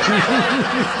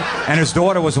 And his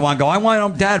daughter was the one going, I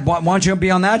want him, Dad, why don't you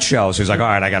be on that show? So he's like, all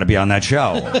right, I got to be on that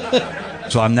show.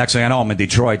 So next thing I know, I'm in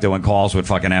Detroit doing calls with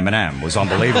fucking Eminem. It was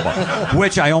unbelievable.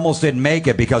 Which I almost didn't make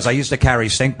it because I used to carry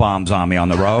stink bombs on me on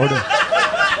the road.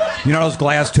 You know those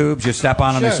glass tubes you step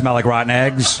on and they smell like rotten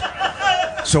eggs?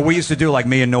 So we used to do, like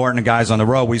me and Norton and guys on the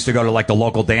road, we used to go to like the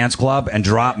local dance club and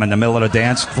drop them in the middle of the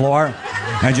dance floor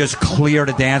and just clear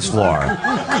the dance floor.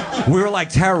 We were like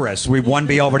terrorists. We'd one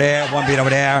be over there, one be over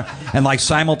there, and like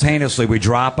simultaneously we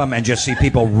drop them and just see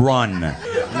people run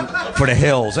for the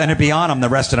hills. And it'd be on them the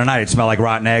rest of the night. It'd smell like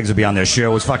rotten eggs. It'd be on their shoe.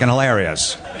 It was fucking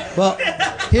hilarious. Well,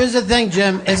 here's the thing,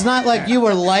 Jim. It's not like you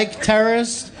were like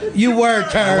terrorists. You were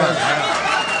terrorists.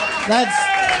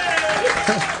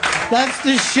 That's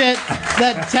the shit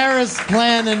that terrorists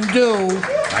plan and do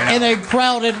in a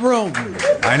crowded room.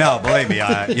 I know, believe me.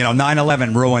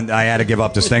 9/11 ruined. I had to give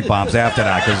up the stink bombs after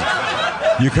that because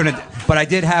you couldn't. But I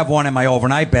did have one in my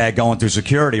overnight bag going through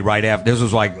security right after. This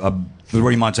was like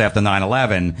 3 months after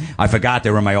 9/11. I forgot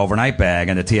they were in my overnight bag,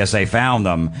 and the TSA found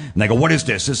them. And they go, "What is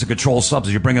this? This is a controlled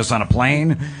substance. You bring us on a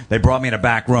plane?" They brought me in a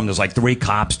back room. There's like 3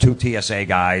 cops, 2 TSA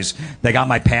guys. They got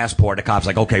my passport. The cops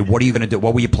like, "Okay, what are you going to do?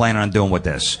 What were you planning on doing with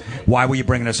this? Why were you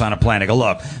bringing us on a plane?" I go,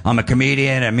 "Look, I'm a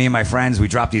comedian, and me and my friends, we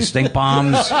drop these stink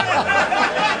bombs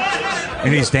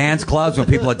in these dance clubs when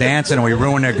people are dancing, and we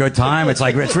ruin their good time. It's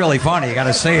really funny. You got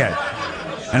to see it."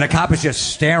 And the cop is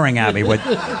just staring at me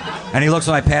and he looks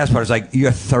at my passport. He's like,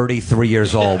 "You're 33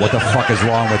 years old. What the fuck is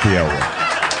wrong with you?"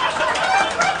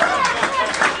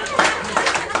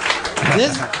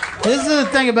 This is the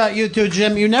thing about you two,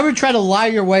 Jim. You never try to lie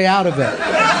your way out of it.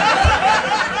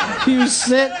 You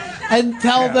sit and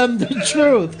tell them the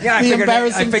truth. Yeah, I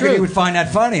figured you would find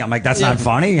that funny. I'm like, that's not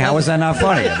funny? How is that not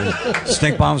funny?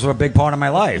 Stink bombs were a big part of my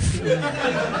life.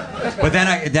 But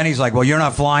then he's like, "Well, you're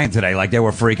not flying today." Like, they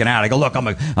were freaking out. I go, "Look,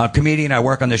 I'm a comedian. I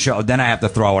work on the show." Then I have to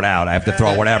throw it out. I have to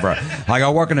throw whatever. Like, I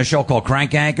work on a show called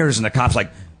Crank Yankers, and the cop's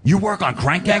like, "You work on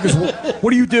Crank Yankers?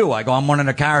 What do you do?" I go, "I'm one of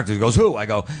the characters." He goes, "Who?" I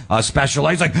go, "Special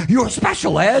ed." He's like, "You're a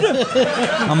special ed?"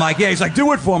 I'm like, "Yeah." He's like,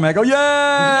 "Do it for me." I go,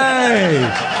 "Yay!"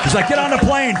 He's like, "Get on the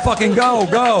plane. Fucking go.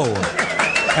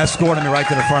 Escorted me right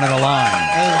to the front of the line.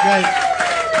 That was great.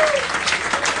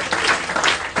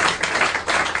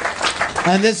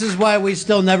 And this is why we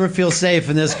still never feel safe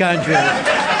in this country.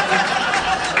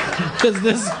 Because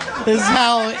this is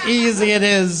how easy it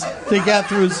is to get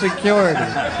through security.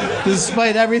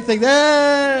 Despite everything.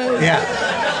 Yeah.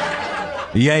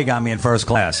 Ye got me in first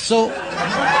class. So,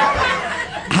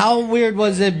 how weird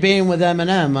was it being with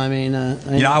Eminem? I mean,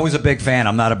 I was a big fan.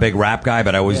 I'm not a big rap guy,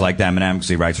 but I always liked Eminem because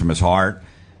he writes from his heart.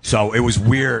 So it was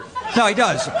weird. No, he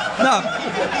does. No,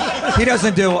 he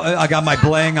doesn't do. I got my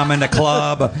bling. I'm in the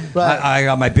club. Right. I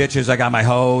got my bitches. I got my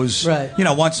hoes. Right.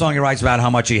 One song he writes about how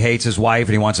much he hates his wife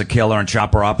and he wants to kill her and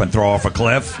chop her up and throw her off a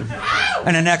cliff.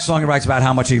 And the next song he writes about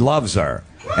how much he loves her.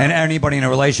 And anybody in a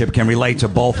relationship can relate to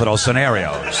both of those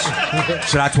scenarios.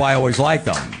 So that's why I always liked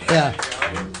them. Yeah.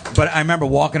 But I remember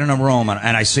walking in a room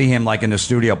and I see him like in the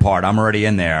studio part. I'm already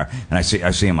in there, and I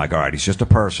see him like, all right, he's just a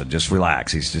person. Just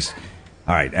relax. He's just.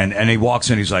 All right, and he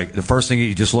walks in, he's like, the first thing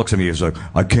he just looks at me, he's like,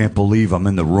 "I can't believe I'm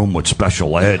in the room with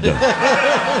special ed."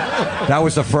 That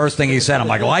was the first thing he said. I'm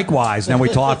like, likewise. And then we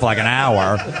talked for like an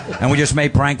hour, and we just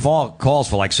made prank calls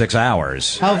for like 6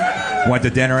 hours. Went to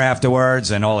dinner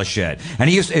afterwards and all this shit. And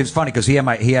it was funny because he had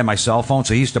my cell phone,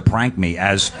 so he used to prank me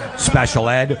as special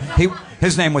ed.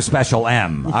 His name was Special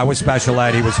M. I was special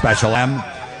ed, he was Special M.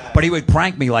 But he would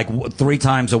prank me like 3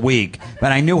 times a week.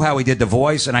 And I knew how he did the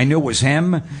voice, and I knew it was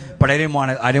him. But I didn't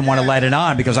want to let it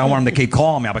on because I wanted him to keep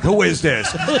calling me. I'm like, "Who is this?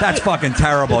 That's fucking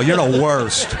terrible. You're the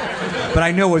worst." But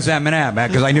I knew it was Eminem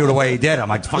because I knew the way he did it. I'm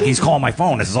like, "Fuck, he's calling my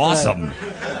phone. This is awesome."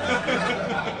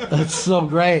 That's so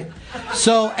great.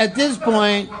 So at this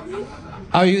point,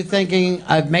 are you thinking,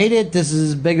 "I've made it. This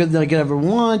is bigger than I could ever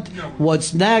want.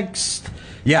 What's next?"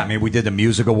 Yeah, I mean, we did the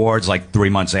music awards like 3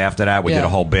 months after that. We did a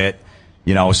whole bit.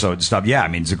 So stuff. Yeah, I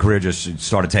mean, the career just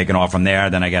started taking off from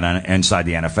there. Then I got Inside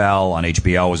the NFL on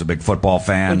HBO. I was a big football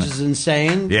fan. Which is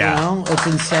insane. Yeah. It's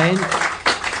insane.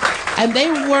 And they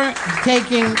weren't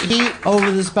taking heat over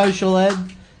the special ed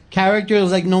character. It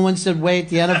was like no one said, "Wait,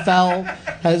 the NFL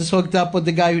has hooked up with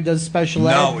the guy who does special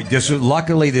ed." No,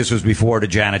 luckily this was before the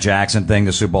Janet Jackson thing,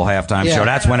 the Super Bowl halftime show.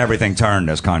 That's when everything turned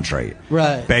this country.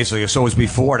 Right. Basically, so it was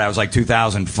before that. It was like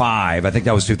 2005. I think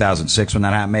that was 2006 when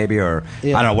that happened, maybe, or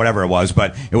I don't know, whatever it was.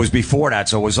 But it was before that,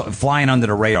 so it was flying under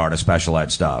the radar, the special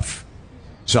ed stuff.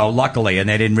 So luckily, and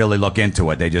they didn't really look into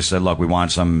it. They just said, "Look, we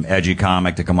want some edgy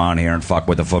comic to come on here and fuck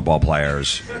with the football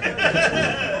players."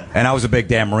 And I was a big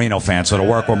Dan Marino fan, so to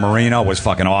work with Marino was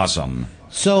fucking awesome.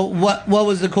 So what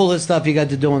was the coolest stuff you got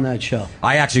to do on that show?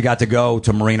 I actually got to go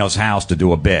to Marino's house to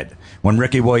do a bit. When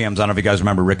Ricky Williams, I don't know if you guys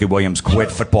remember, Ricky Williams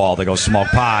quit football to go smoke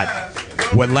pot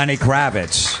with Lenny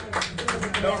Kravitz.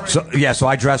 So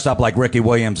I dressed up like Ricky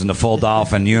Williams in the full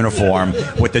Dolphin uniform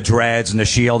with the dreads and the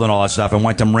shield and all that stuff, and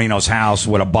went to Marino's house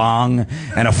with a bong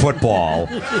and a football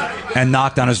and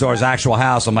knocked on his door, his actual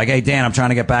house. I'm like, "Hey, Dan, I'm trying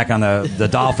to get back on the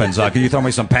Dolphins. Can you throw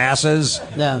me some passes?"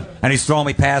 Yeah. And he's throwing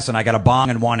me passes, and I got a bong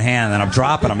in one hand, and I'm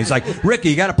dropping him. He's like, "Ricky,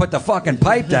 you got to put the fucking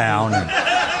pipe down."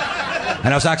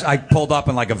 And I pulled up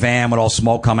in like a van with all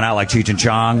smoke coming out like Cheech and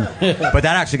Chong. But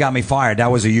that actually got me fired. That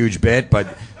was a huge bit, but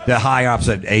the high-ups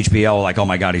at HBO like, "Oh,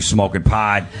 my God, he's smoking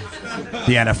pot."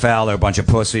 The NFL, they're a bunch of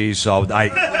pussies. So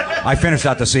I finished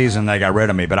out the season, they got rid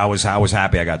of me, but I was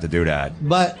happy I got to do that.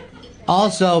 But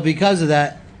Also, because of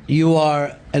that, you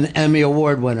are an Emmy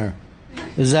Award winner.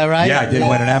 Is that right? Yeah, I did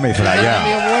win an Emmy for that,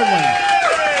 Emmy Award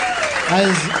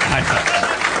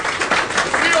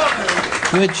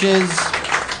winner. Which is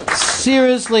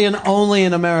seriously and only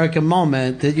an American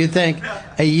moment that you think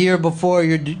a year before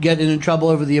you're getting in trouble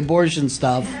over the abortion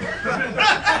stuff,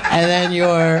 and then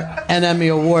you're an Emmy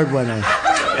Award winner.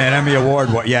 An Emmy Award,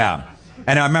 yeah.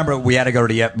 And I remember we had to go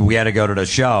to the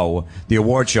show, the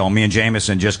award show. Me and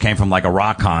Jameson just came from like a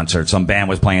rock concert. Some band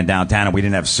was playing downtown, and we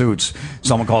didn't have suits.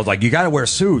 Someone called like, "You got to wear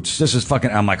suits. This is fucking."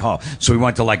 I'm like, "Oh." So we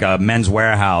went to like a Men's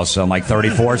Warehouse on like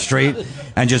 34th Street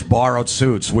and just borrowed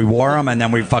suits. We wore them, and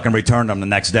then we fucking returned them the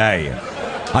next day.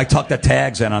 I tucked the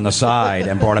tags in on the side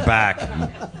and brought it back.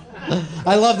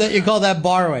 I love that you call that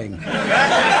borrowing. You're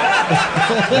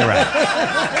right.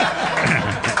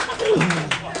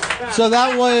 So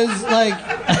that was like,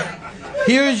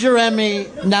 here's your Emmy,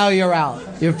 now you're out.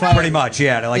 You're fired. Pretty much,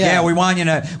 yeah. They're like, yeah, we want you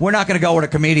to, we're not going to go with a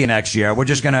comedian next year. We're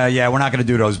just going to, we're not going to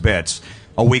do those bits.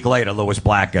 A week later, Louis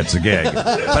Black gets a gig.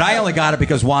 But I only got it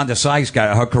because Wanda Sykes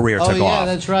her career took off. Yeah,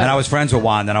 that's right. And I was friends with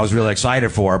Wanda, and I was really excited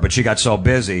for her, but she got so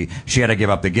busy, she had to give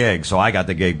up the gig. So I got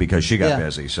the gig because she got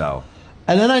busy, so.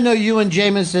 And then I know you and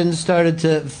Jameson started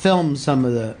to film some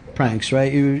of the pranks,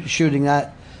 right? You were shooting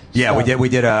that. Yeah, we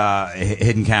did a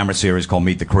hidden camera series called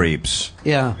Meet the Creeps.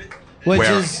 Yeah, which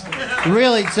is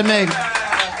really, to me,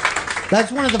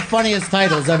 that's one of the funniest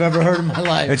titles I've ever heard in my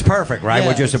life. It's perfect, right? Yeah,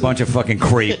 We're just a bunch of fucking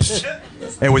creeps.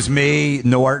 It was me,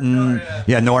 Norton.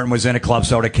 Yeah, Norton was in a club,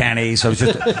 so did Kenny. So it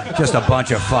was just a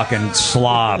bunch of fucking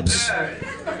slobs.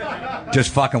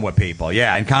 Just fucking with people,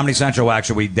 yeah. And Comedy Central,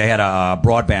 actually, they had a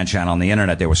broadband channel on the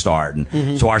internet they were starting.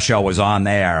 So our show was on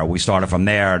there. We started from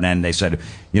there, and then they said,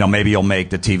 maybe you'll make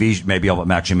the TV, maybe you'll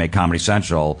actually make Comedy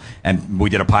Central. And we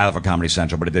did a pilot for Comedy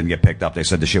Central, but it didn't get picked up. They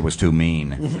said the shit was too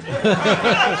mean.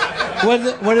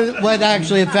 What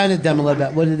actually offended them a little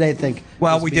bit? What did they think?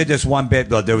 Well, we did this one bit.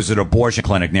 There was an abortion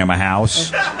clinic near my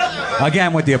house.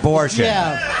 Again, with the abortion.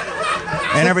 Yeah.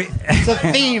 And it's a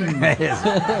theme.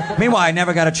 Meanwhile, I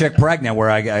never got a chick pregnant where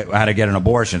I had to get an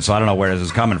abortion, so I don't know where this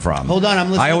is coming from. Hold on,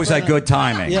 I'm listening. I always had good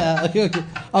timing. Yeah.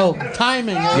 Oh,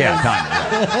 timing. Yeah, timing.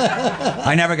 Yeah.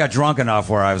 I never got drunk enough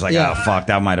where I was like, oh, fuck,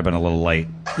 that might have been a little late.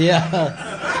 Yeah.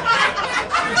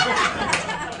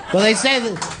 Well, they say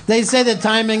that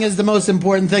timing is the most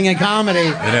important thing in comedy.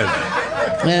 It is.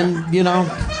 And,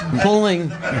 pulling.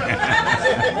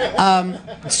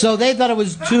 So they thought it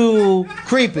was too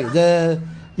creepy.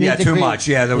 Too much.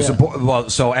 Yeah, there was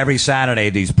so every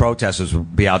Saturday these protesters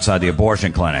would be outside the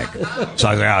abortion clinic. So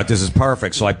I was like, oh, this is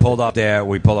perfect. So I pulled up there.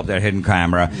 We pulled up that hidden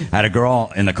camera. I had a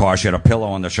girl in the car. She had a pillow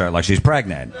on the shirt like she's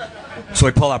pregnant. So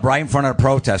we pull up right in front of the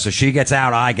protester. She gets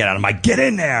out. I get out. I'm like, get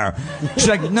in there. She's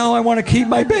like, no, I want to keep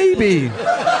my baby.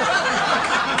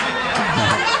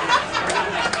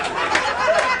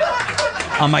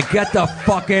 I'm like, get the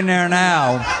fuck in there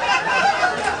now.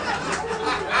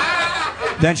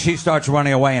 Then she starts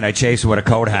running away, and I chase her with a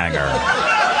coat hanger.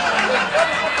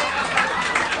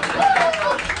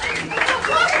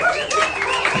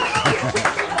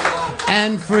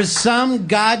 And for some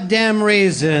goddamn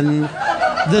reason,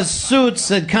 the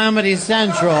suits at Comedy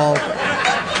Central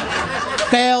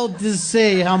failed to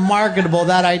see how marketable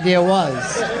that idea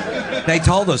was. They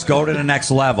told us, go to the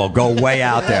next level, go way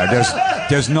out there.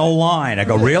 There's no line. I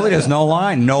go, really? There's no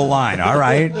line? No line. All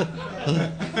right.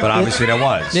 But obviously there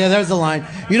was. Yeah, there's a line.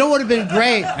 You know what would have been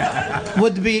great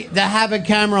would be to have a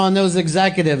camera on those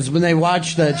executives when they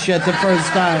watch that shit the first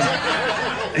time.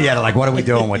 Yeah, they're like, what are we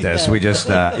doing with this? We just,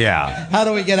 How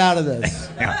do we get out of this?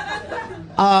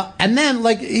 Yeah. And then,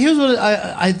 here's what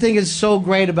I think is so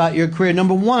great about your career.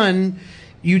 Number one,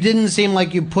 you didn't seem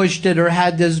like you pushed it or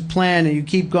had this plan, and you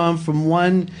keep going from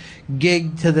one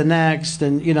gig to the next,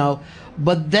 and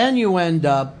but then you end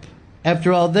up,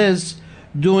 after all this,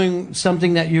 doing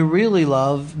something that you really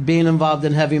love, being involved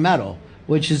in heavy metal,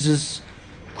 which is just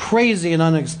crazy and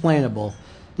unexplainable.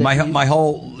 My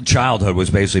whole childhood was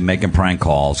basically making prank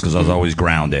calls because I was always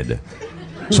grounded.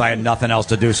 So I had nothing else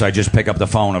to do, so I just pick up the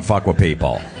phone and fuck with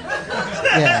people.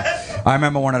 Yeah. I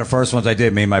remember one of the first ones I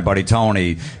did, me and my buddy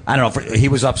Tony, I don't know, he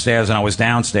was upstairs and I was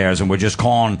downstairs, and we're just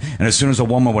calling, and as soon as a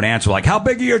woman would answer, like, how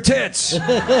big are your tits?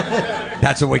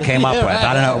 That's what we came up with.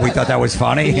 I don't know, we thought that was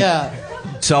funny. Yeah.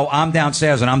 So I'm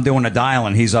downstairs and I'm doing the dial,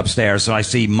 and he's upstairs, so I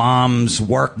see Mom's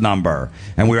work number,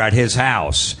 and we were at his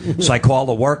house. So I call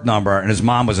the work number, and his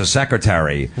mom was a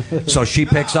secretary. So she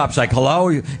picks up, she's like, hello?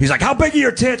 He's like, how big are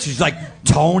your tits? She's like,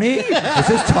 Tony? Is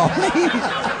this Tony?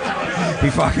 He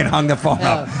fucking hung the phone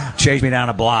up, chased me down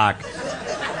a block.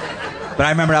 But I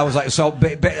remember I was like,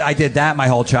 I did that my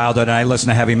whole childhood, and I listened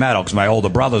to heavy metal because my older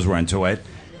brothers were into it.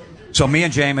 So me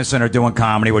and Jameson are doing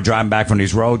comedy. We're driving back from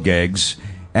these road gigs,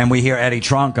 and we hear Eddie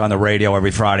Trunk on the radio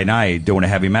every Friday night doing a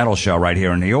heavy metal show right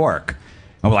here in New York.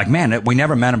 And we're like, man, we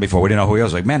never met him before. We didn't know who he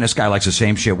was. Like, man, this guy likes the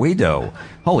same shit we do.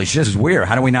 Holy shit, this is weird.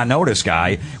 How do we not know this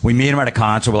guy? We meet him at a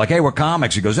concert. We're like, hey, we're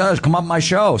comics. He goes, oh, come up my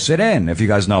show. Sit in if you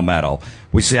guys know metal.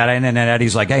 We sat in, and then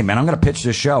Eddie's like, hey, man, I'm going to pitch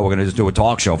this show. We're going to just do a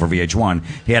talk show for VH1.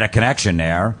 He had a connection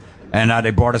there. And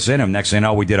they brought us in. And next thing you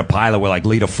know, we did a pilot with like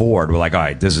Lita Ford. We're like, all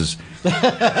right, this is...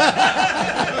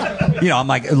 You know, I'm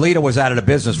like, Lita was out of the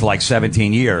business for like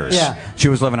 17 years. Yeah. She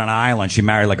was living on an island. She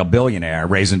married like a billionaire,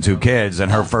 raising 2 kids,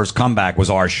 and her first comeback was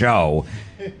our show.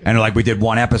 And like, we did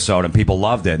 1 episode, and people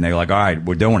loved it. And they were like, all right,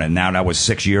 we're doing it. Now that was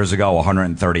 6 years ago,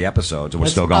 130 episodes, and we're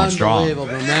still going strong. Unbelievable,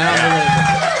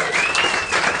 man.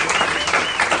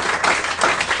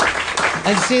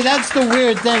 And see, that's the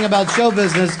weird thing about show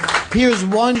business. Here's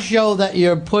one show that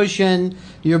you're pushing,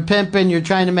 you're pimping, you're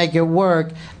trying to make it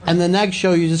work, and the next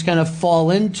show you just kind of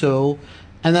fall into,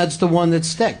 and that's the one that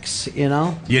sticks, you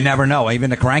know? You never know. Even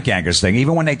the Crank Yankers thing.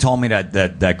 Even when they told me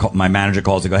that my manager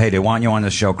calls to go, hey, they want you on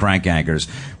the show Crank Yankers.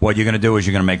 What you're going to do is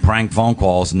you're going to make prank phone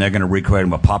calls, and they're going to recreate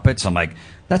them with puppets. I'm like,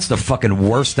 that's the fucking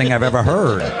worst thing I've ever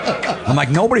heard. I'm like,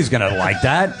 nobody's going to like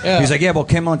that. Yeah. He's like, yeah, well,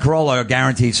 Kimmel and Carolla are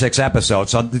guaranteed 6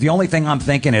 episodes. So the only thing I'm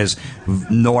thinking is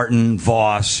Norton,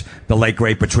 Voss, the late,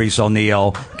 great Patrice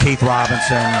O'Neill, Keith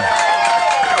Robinson.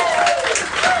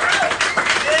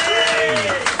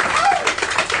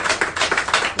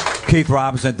 Keith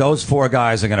Robinson, those 4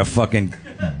 guys are going to fucking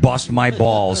bust my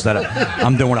balls that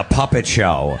I'm doing a puppet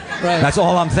show. Right. That's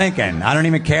all I'm thinking. I don't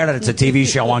even care that it's a TV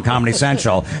show on Comedy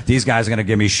Central. These guys are going to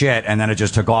give me shit, and then it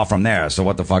just took off from there. So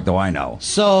what the fuck do I know?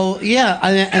 So, yeah,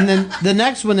 and then the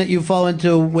next one that you fall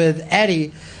into with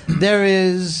Eddie, there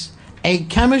is a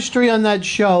chemistry on that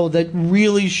show that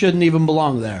really shouldn't even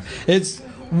belong there. It's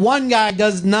one guy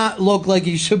does not look like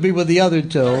he should be with the other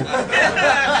 2.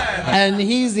 And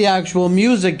he's the actual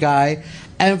music guy,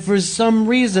 and for some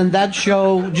reason that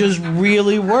show just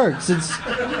really works.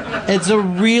 It's a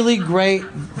really great,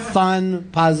 fun,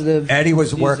 positive. Eddie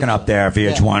was working up there at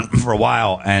VH1 for a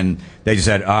while, and they just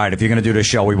said, all right, if you're going to do this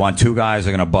show, we want 2 guys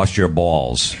that are going to bust your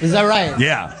balls. Is that right?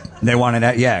 Yeah. They wanted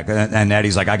that, yeah. And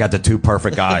Eddie's like, I got the 2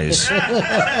 perfect guys.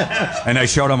 And they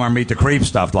showed him our Meet the Creep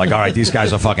stuff. Like, all right, these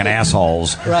guys are fucking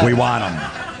assholes. Right. We want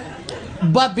them.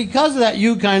 But because of that,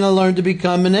 you kind of learned to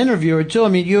become an interviewer too. I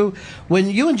mean, when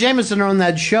you and Jameson are on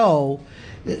that show,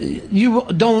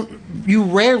 you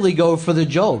rarely go for the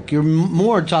joke. You're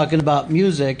more talking about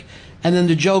music, and then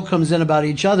the joke comes in about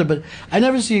each other. But I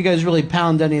never see you guys really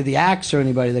pound any of the acts or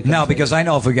anybody that comes in. Because I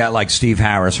know if we got like Steve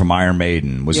Harris from Iron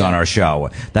Maiden was on our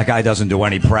show, that guy doesn't do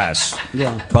any press.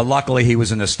 Yeah. But luckily he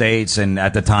was in the States and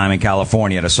at the time in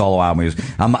California at a solo album.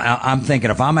 I'm thinking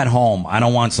if I'm at home, I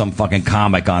don't want some fucking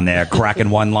comic on there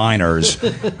cracking one-liners.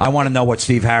 I want to know what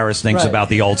Steve Harris thinks about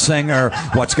the old singer,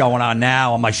 what's going on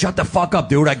now. I'm like, shut the fuck up,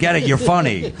 dude. I get it. You're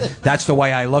funny. That's the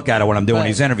way I look at it when I'm doing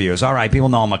these interviews. All right, people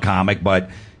know I'm a comic, but...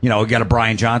 You know, we got a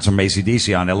Brian Johnson from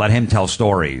AC/DC on there. Let him tell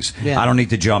stories. Yeah. I don't need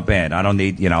to jump in. I don't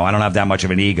need, I don't have that much of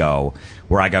an ego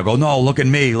where I gotta go, no, look at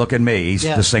me, look at me. He's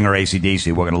the singer AC/DC.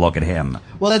 We're going to look at him.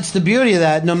 Well, that's the beauty of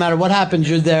that. No matter what happens,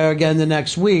 you're there again the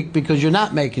next week because you're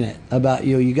not making it about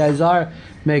you. You guys are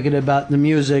making it about the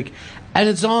music. And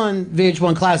it's on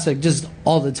VH1 Classic just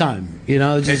all the time,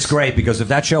 It's great because if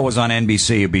that show was on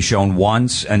NBC, it'd be shown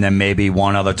once and then maybe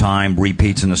one other time,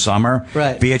 repeats in the summer.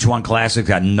 Right. VH1 Classic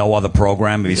got no other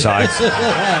program besides...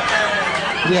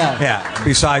 Yeah.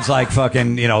 Besides like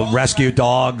fucking, rescue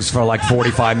dogs for like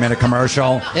 45-minute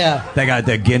commercial. Yeah. They got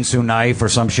the Ginsu knife or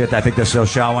some shit I think they're still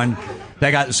showing.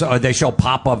 They show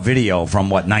pop-up video from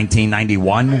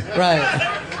 1991.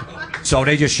 Right. So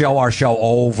they just show our show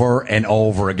over and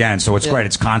over again. So it's great.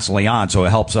 It's constantly on, so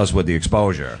it helps us with the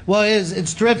exposure. Well,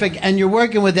 it's terrific. And you're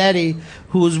working with Eddie,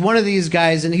 who was one of these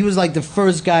guys, and he was like the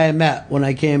first guy I met when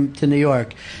I came to New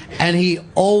York. And he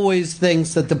always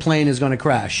thinks that the plane is going to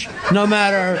crash. No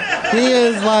matter, he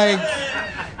is like,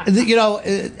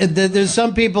 there's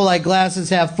some people like glasses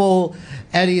half full.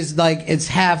 Eddie's like, it's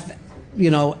half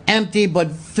empty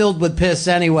but filled with piss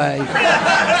anyway.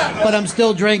 But I'm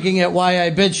still drinking it. Why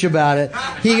I bitch about it?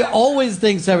 He always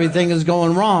thinks everything is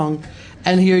going wrong,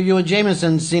 and here you and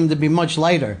Jameson seem to be much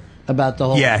lighter about the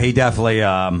whole. Yeah, he definitely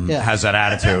has that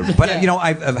attitude. But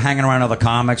I'm hanging around other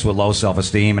comics with low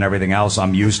self-esteem and everything else.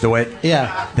 I'm used to it.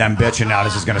 Yeah. Them bitching now.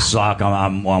 This is gonna suck.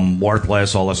 I'm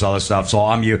worthless. All this other stuff. So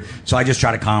So I just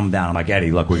try to calm him down. I'm like,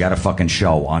 Eddie, look, we got a fucking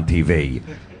show on TV.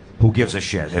 Who gives a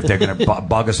shit? If they're going to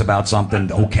bug us about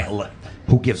something, okay,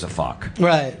 who gives a fuck?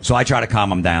 Right. So I try to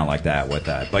calm him down like that with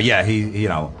that. But yeah,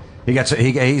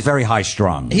 He's very high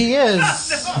strung. He is,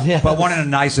 yes. But one of the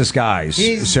nicest guys.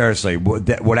 Seriously,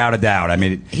 without a doubt. I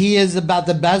mean, he is about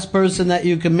the best person that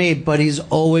you can meet, but he's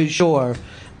always sure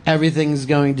everything's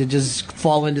going to just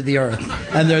fall into the earth,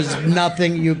 and there's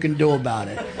nothing you can do about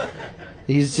it.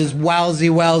 He's just wowsy,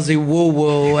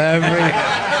 woo-woo every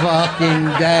fucking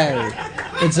day.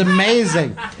 It's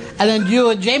amazing. And then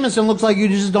you and Jameson looks like you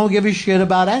just don't give a shit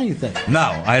about anything. No,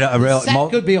 I really.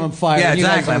 Set could be on fire. Yeah,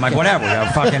 exactly. I'm like, whatever.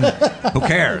 Fucking, who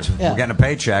cares? Yeah. We're getting a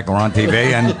paycheck. We're on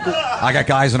TV, and I got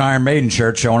guys in Iron Maiden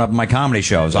shirts showing up in my comedy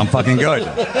shows. I'm fucking good.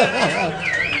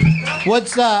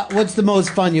 What's the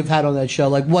most fun you've had on that show?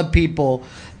 Like, what people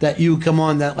that you come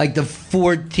on that like the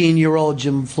 14-year-old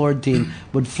Jim Florentine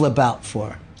would flip out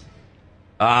for?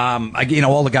 All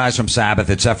the guys from Sabbath,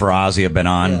 except for Ozzy, have been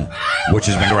on, which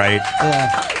has been great.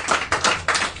 Yeah.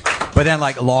 But then,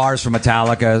 like, Lars from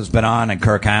Metallica has been on, and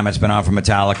Kirk Hammett's been on from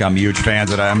Metallica. I'm huge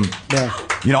fans of them. Yeah.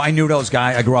 I knew those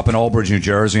guys. I grew up in Old Bridge, New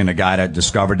Jersey, and the guy that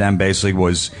discovered them basically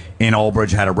was in Old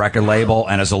Bridge, had a record label,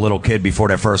 and as a little kid, before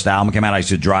their first album came out, I used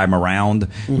to drive them around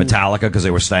Metallica because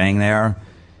they were staying there.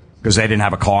 Because they didn't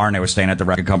have a car, and they were staying at the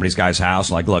record company's guy's house.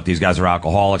 Like, look, these guys are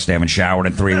alcoholics. They haven't showered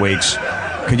in 3 weeks.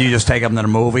 Can you just take them to the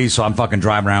movies? So I'm fucking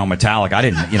driving around with Metallica. I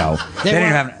didn't, they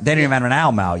didn't even have an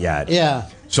album out yet. Yeah.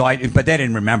 So but they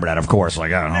didn't remember that, of course.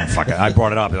 Like, I don't know, fuck it. I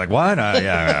brought it up. They're like, what?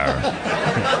 Yeah.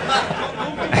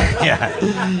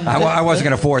 I wasn't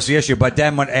going to force the issue. But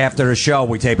then after the show,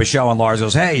 we tape a show, and Lars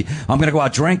goes, hey, I'm going to go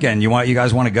out drinking. You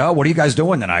guys want to go? What are you guys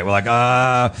doing tonight? We're like,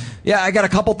 yeah, I got a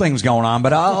couple things going on,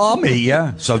 but I'll meet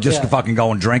you. So just fucking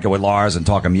go and drink it with Lars and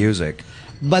talking music.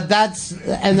 But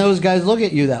and those guys look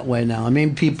at you that way now. I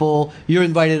mean, you're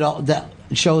invited to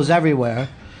shows everywhere.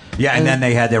 Yeah, and then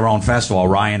they had their own festival,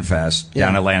 Orion Fest,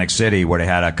 down in Atlantic City, where they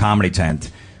had a comedy tent.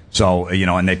 So,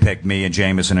 and they picked me and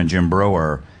Jameson and Jim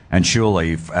Brewer and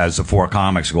Shuley as the 4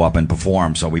 comics to go up and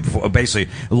perform. So basically,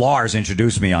 Lars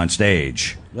introduced me on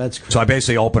stage. That's great. So I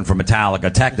basically opened for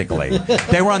Metallica, technically.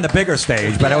 They were on the bigger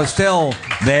stage, but I was still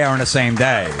there on the same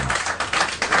day.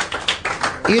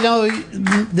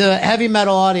 The heavy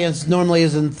metal audience normally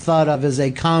isn't thought of as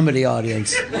a comedy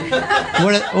audience.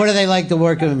 What do they like to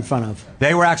work in front of?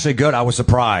 They were actually good. I was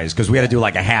surprised because we had to do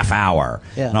like a half hour.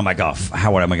 Yeah. And I'm like,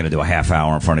 how am I going to do a half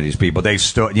hour in front of these people? They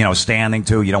stood, standing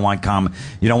too. You don't want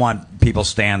people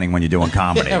standing when you're doing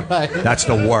comedy. Yeah, right. That's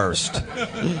the worst.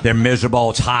 They're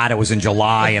miserable. It's hot. It was in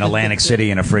July in Atlantic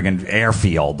City in a friggin'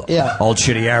 airfield. Yeah. Old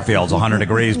shitty airfields, 100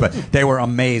 degrees. But they were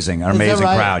amazing. An amazing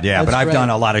crowd. Yeah. That's but I've great.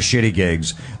 done a lot of shitty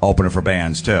gigs opening for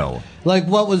bands too. Like,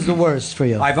 what was the worst for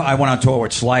you? I went on tour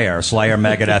with Slayer,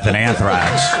 Megadeth, and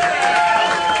Anthrax.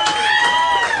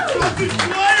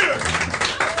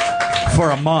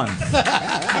 For a month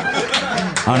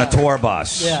on a tour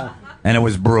bus. Yeah. And it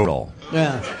was brutal.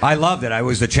 Yeah. I loved it. It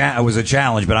was a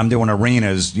challenge, but I'm doing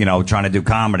arenas, trying to do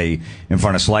comedy in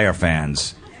front of Slayer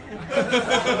fans.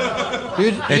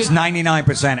 It's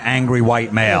 99% angry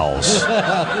white males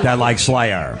that like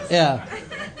Slayer. Yeah.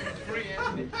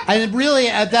 And really,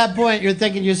 at that point, you're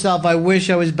thinking to yourself, I wish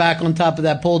I was back on top of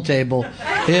that pool table.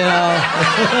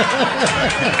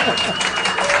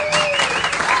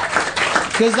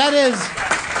 Because that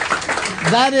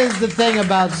is the thing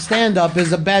about stand-up,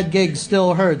 is a bad gig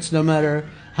still hurts no matter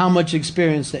how much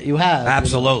experience that you have.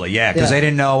 Absolutely, yeah, because they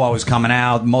didn't know I was coming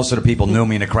out. Most of the people knew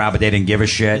me in the crowd, but they didn't give a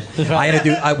shit.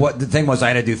 The thing was, I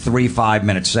had to do 3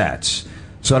 5-minute sets.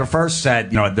 So the first set,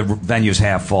 the venue's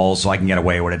half full, so I can get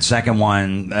away with it. Second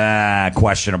one,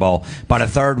 questionable. By the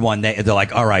third one, they're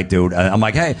like, all right, dude. I'm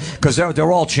like, hey, because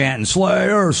they're all chanting,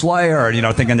 Slayer, Slayer,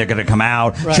 thinking they're going to come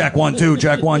out. Right. Check 1 2,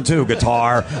 check 1 2,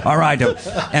 guitar. All right, dude.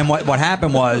 And what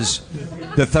happened was,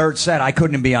 the third set, I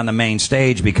couldn't be on the main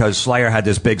stage because Slayer had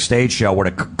this big stage show where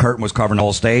the curtain was covering the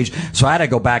whole stage. So I had to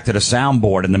go back to the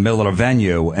soundboard in the middle of the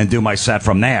venue and do my set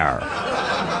from there.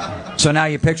 So now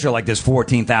you picture like there's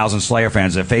 14,000 Slayer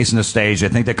fans. They're facing the stage. They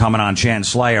think they're coming on chanting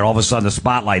Slayer. All of a sudden the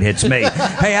spotlight hits me.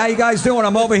 Hey, how you guys doing?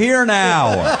 I'm over here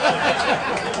now.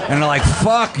 And they're like,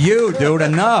 fuck you, dude.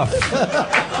 Enough.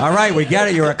 All right, we get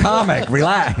it. You're a comic.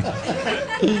 Relax.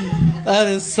 That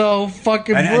is so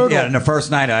fucking brutal. And the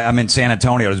first night I'm in San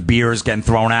Antonio, there's beers getting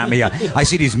thrown at me. I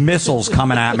see these missiles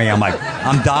coming at me.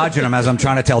 I'm dodging them as I'm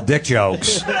trying to tell dick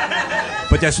jokes.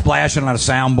 But they're splashing on a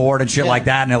soundboard and shit like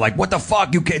that, and they're like, what the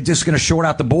fuck? You just going to short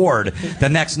out the board. The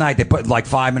next night, they put, like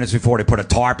 5 minutes before, they put a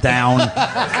tarp down.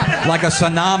 Like a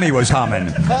tsunami was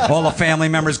humming. All the family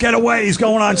members, get away, he's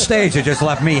going on stage. They just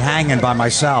left me hanging by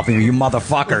myself. You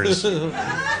motherfuckers.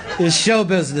 It's show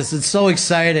business. It's so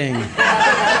exciting.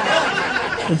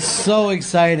 It's so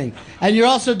exciting. And you're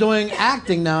also doing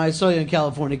acting now. I saw you in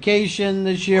Californication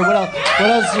this year. What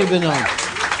else have you been on?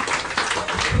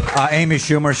 Amy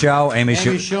Schumer show. Amy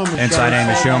Schumer. Inside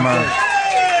Amy Schumer.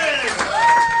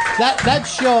 That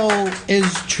show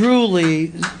is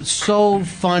truly so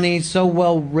funny, so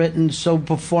well written, so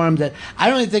performed that I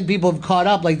don't even think people have caught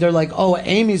up. Like they're like, "Oh,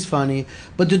 Amy's funny,"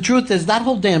 but the truth is that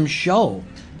whole damn show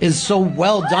is so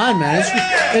well done, man.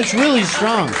 It's really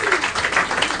strong.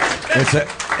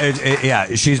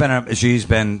 Yeah. She's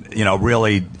been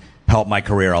really helped my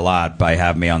career a lot by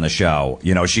having me on the show.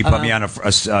 She put me on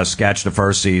a sketch the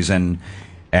first season.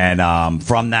 And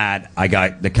from that, I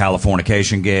got the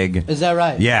Californication gig. Is that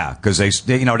right? Yeah, because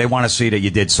they want to see that you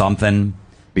did something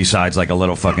besides like a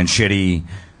little fucking shitty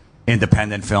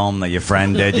independent film that your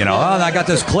friend did. Oh, I got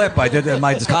this clip. I did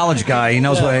my college guy. He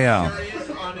knows what.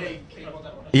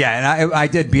 Yeah, and I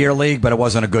did Beer League, but it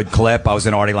wasn't a good clip. I was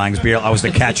in Artie Lang's Beer. I was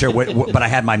the catcher, but I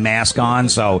had my mask on,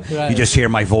 so you just hear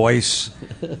my voice.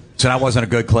 So that wasn't a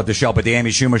good clip to show. But the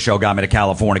Amy Schumer show got me to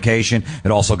Californication.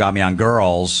 It also got me on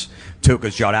Girls, too,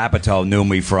 because Judd Apatow knew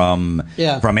me from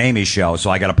Amy's show, so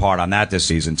I got a part on that this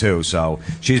season, too. So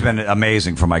she's been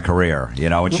amazing for my career,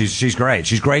 and she's great.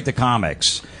 She's great to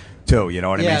comics. Too, you know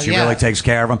what I mean? She really takes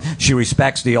care of them. She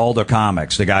respects the older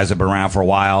comics, the guys that have been around for a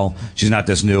while. She's not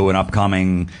this new and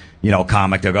upcoming,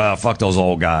 comic that go, oh, fuck those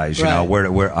old guys.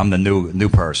 I'm the new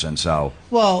person. So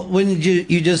well, when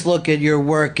you just look at your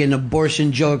work in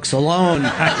abortion jokes alone,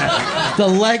 the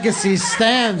legacy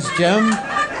stands, Jim.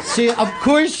 Of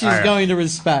course she's going to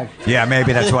respect. Yeah,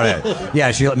 maybe that's what it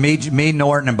is. Yeah, me,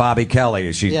 Norton, and Bobby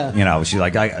Kelly. She's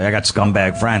like, I got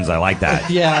scumbag friends. I like that.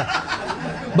 Yeah.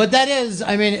 But that is,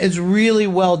 it's really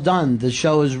well done. The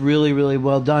show is really, really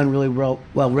well done, really well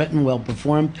written, well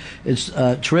performed. It's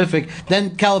terrific.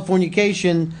 Then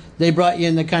Californication, they brought you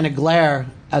in the kind of glare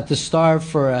at the Star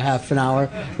for a half an hour,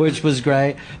 which was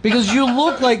great. Because you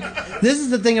look like, this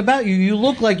is the thing about you, you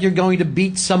look like you're going to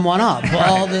beat someone up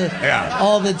all the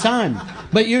time.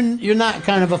 But you're not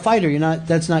kind of a fighter. You're not.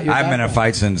 That's not your. I've been in a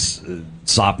fight since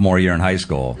sophomore year in high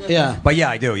school. Yeah. But yeah,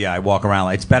 I do. Yeah, I walk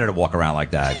around. It's better to walk around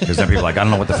like that because then people are like, I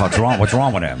don't know what the fuck's wrong. What's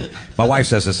wrong with him? My wife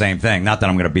says the same thing. Not that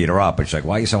I'm going to beat her up, but she's like,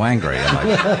 why are you so angry? I'm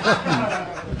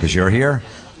like, because you're here.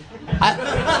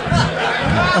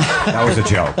 That was a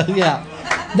joke. Yeah.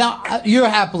 Now you're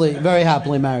very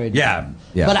happily married. Yeah.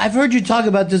 Yeah. But I've heard you talk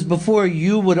about this before.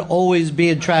 You would always be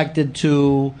attracted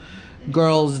to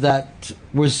girls that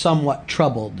were somewhat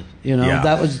troubled, Yeah.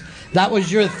 that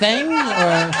was your thing, or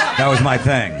that was my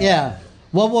thing. Yeah.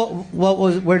 What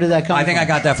was? Where did that come from? I think I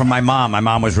got that from my mom. My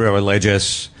mom was real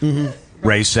religious.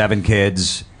 Raised 7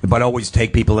 kids, but always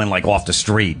take people in like off the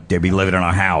street. They'd be living in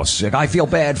a house. Like, I feel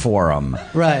bad for them.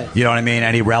 Right. You know what I mean?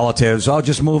 Any relatives? Oh,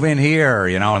 just move in here.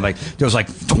 And like there was like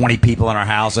 20 people in our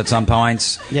house at some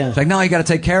points. Yeah. It's like, no, you got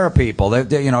to take care of people.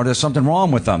 There's something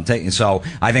wrong with them. So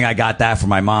I think I got that from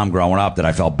my mom growing up, that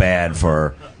I felt bad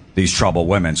for these troubled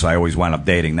women. So I always wound up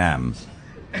dating them.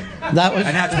 And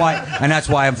that's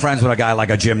why I'm friends with a guy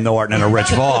like a Jim Norton and a Rich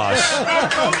Voss.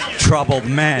 Troubled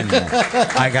men.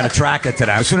 I got attracted to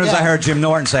that. As soon as I heard Jim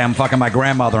Norton say I'm fucking my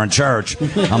grandmother in church,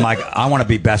 I'm like, I want to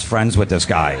be best friends with this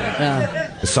guy.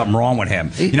 Yeah. There's something wrong with him.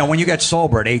 When you get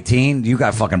sober at 18, you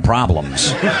got fucking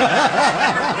problems. He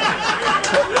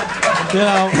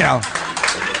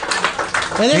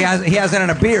hasn't had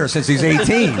a beer since he's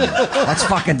 18. That's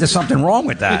fucking, there's something wrong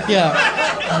with that. Yeah.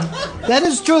 That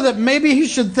is true, that maybe he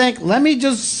should think, let me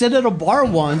just sit at a bar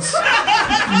once.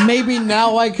 Maybe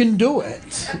now I can do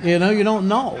it. You don't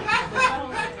know.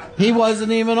 He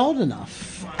wasn't even old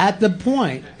enough at the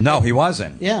point. No, he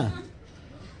wasn't. Yeah.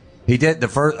 He did the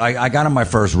first. I got him my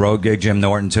first road gig, Jim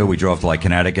Norton, too. We drove to like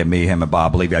Connecticut, me, him, and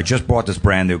Bob Levy. I just bought this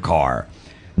brand new car.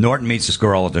 Norton meets this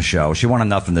girl at the show. She wanted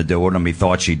nothing to do with him. He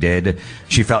thought she did.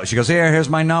 She goes, here's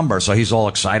my number. So he's all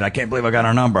excited. I can't believe I got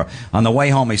her number. On the way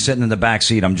home, he's sitting in the back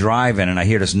seat. I'm driving, and I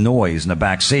hear this noise in the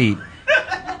back seat.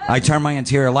 I turn my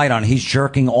interior light on. He's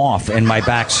jerking off in my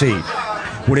back seat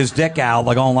with his dick out,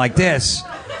 like going like this.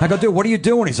 I go, dude, what are you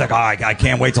doing? He's like, I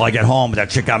can't wait till I get home. That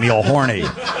chick got me all horny.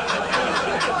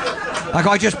 I go,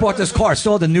 I just bought this car. I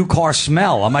still had the new car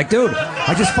smell. I'm like, dude,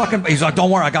 he's like, don't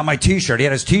worry, I got my T-shirt. He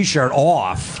had his T-shirt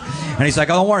off. And he's like,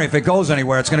 oh, don't worry, if it goes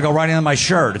anywhere, it's going to go right into my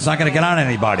shirt. It's not going to get on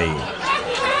anybody.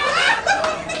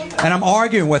 And I'm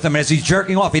arguing with him as he's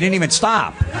jerking off. He didn't even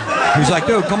stop. He's like,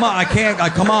 dude, come on, I can't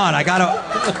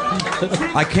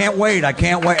wait.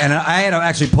 And I had to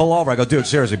actually pull over. I go, dude,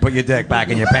 seriously, put your dick back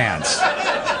in your pants.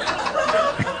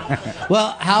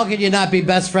 Well, how could you not be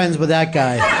best friends with that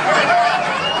guy?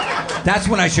 That's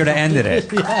when I should have ended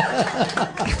it.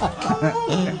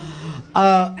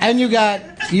 And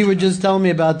you were just telling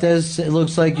me about this. It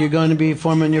looks like you're going to be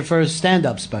forming your first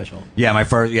stand-up special. Yeah, I'm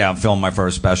filming my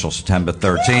first special September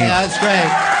 13th. Yeah, that's great.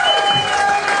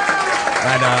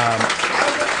 And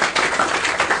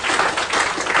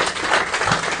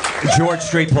George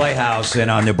Street Playhouse in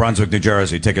New Brunswick, New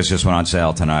Jersey. Tickets just went on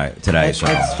sale today. So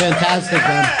it's fantastic,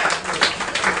 man.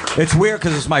 It's weird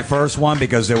because it's my first one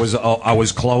because I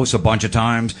was close a bunch of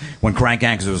times when Crank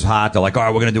Yankers was hot. They're like, all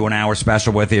right, we're going to do an hour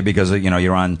special with you because,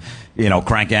 you're on,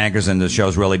 Crank Yankers and the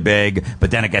show's really big, but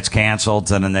then it gets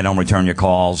canceled and then they don't return your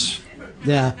calls.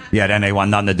 Yeah. Yeah, then they want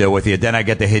nothing to do with you. Then I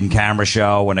get the hidden camera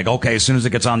show and they go, okay, as soon as it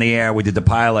gets on the air, we did the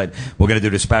pilot, we're going to do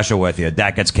the special with you.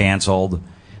 That gets canceled.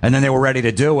 And then they were ready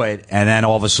to do it, and then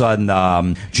all of a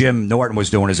sudden, Jim Norton was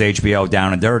doing his HBO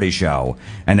Down and Dirty show,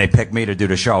 and they picked me to do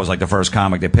the show. I was like the first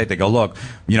comic they picked. They go, look,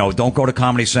 don't go to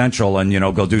Comedy Central and,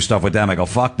 go do stuff with them. I go,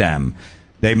 fuck them.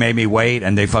 They made me wait,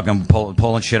 and they fucking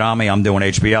pulling shit on me. I'm doing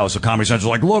HBO. So Comedy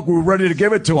Central's like, look, we're ready to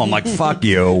give it to them. Like, fuck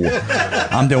you.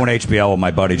 I'm doing HBO with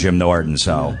my buddy Jim Norton,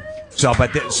 so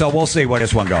we'll see where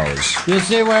this one goes. You'll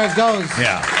see where it goes.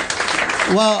 Yeah.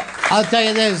 Well, I'll tell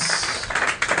you this.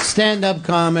 Stand-up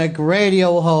comic,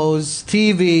 radio host,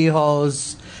 TV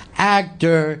host,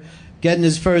 actor, getting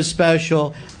his first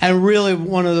special, and really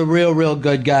one of the real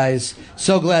good guys.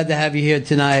 So glad to have you here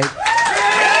tonight.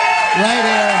 Right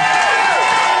here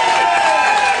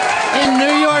in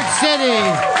New York City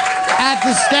at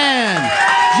the Stand,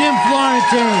 Jim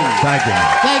Florentine. Thank you.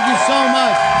 Thank you so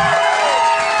much.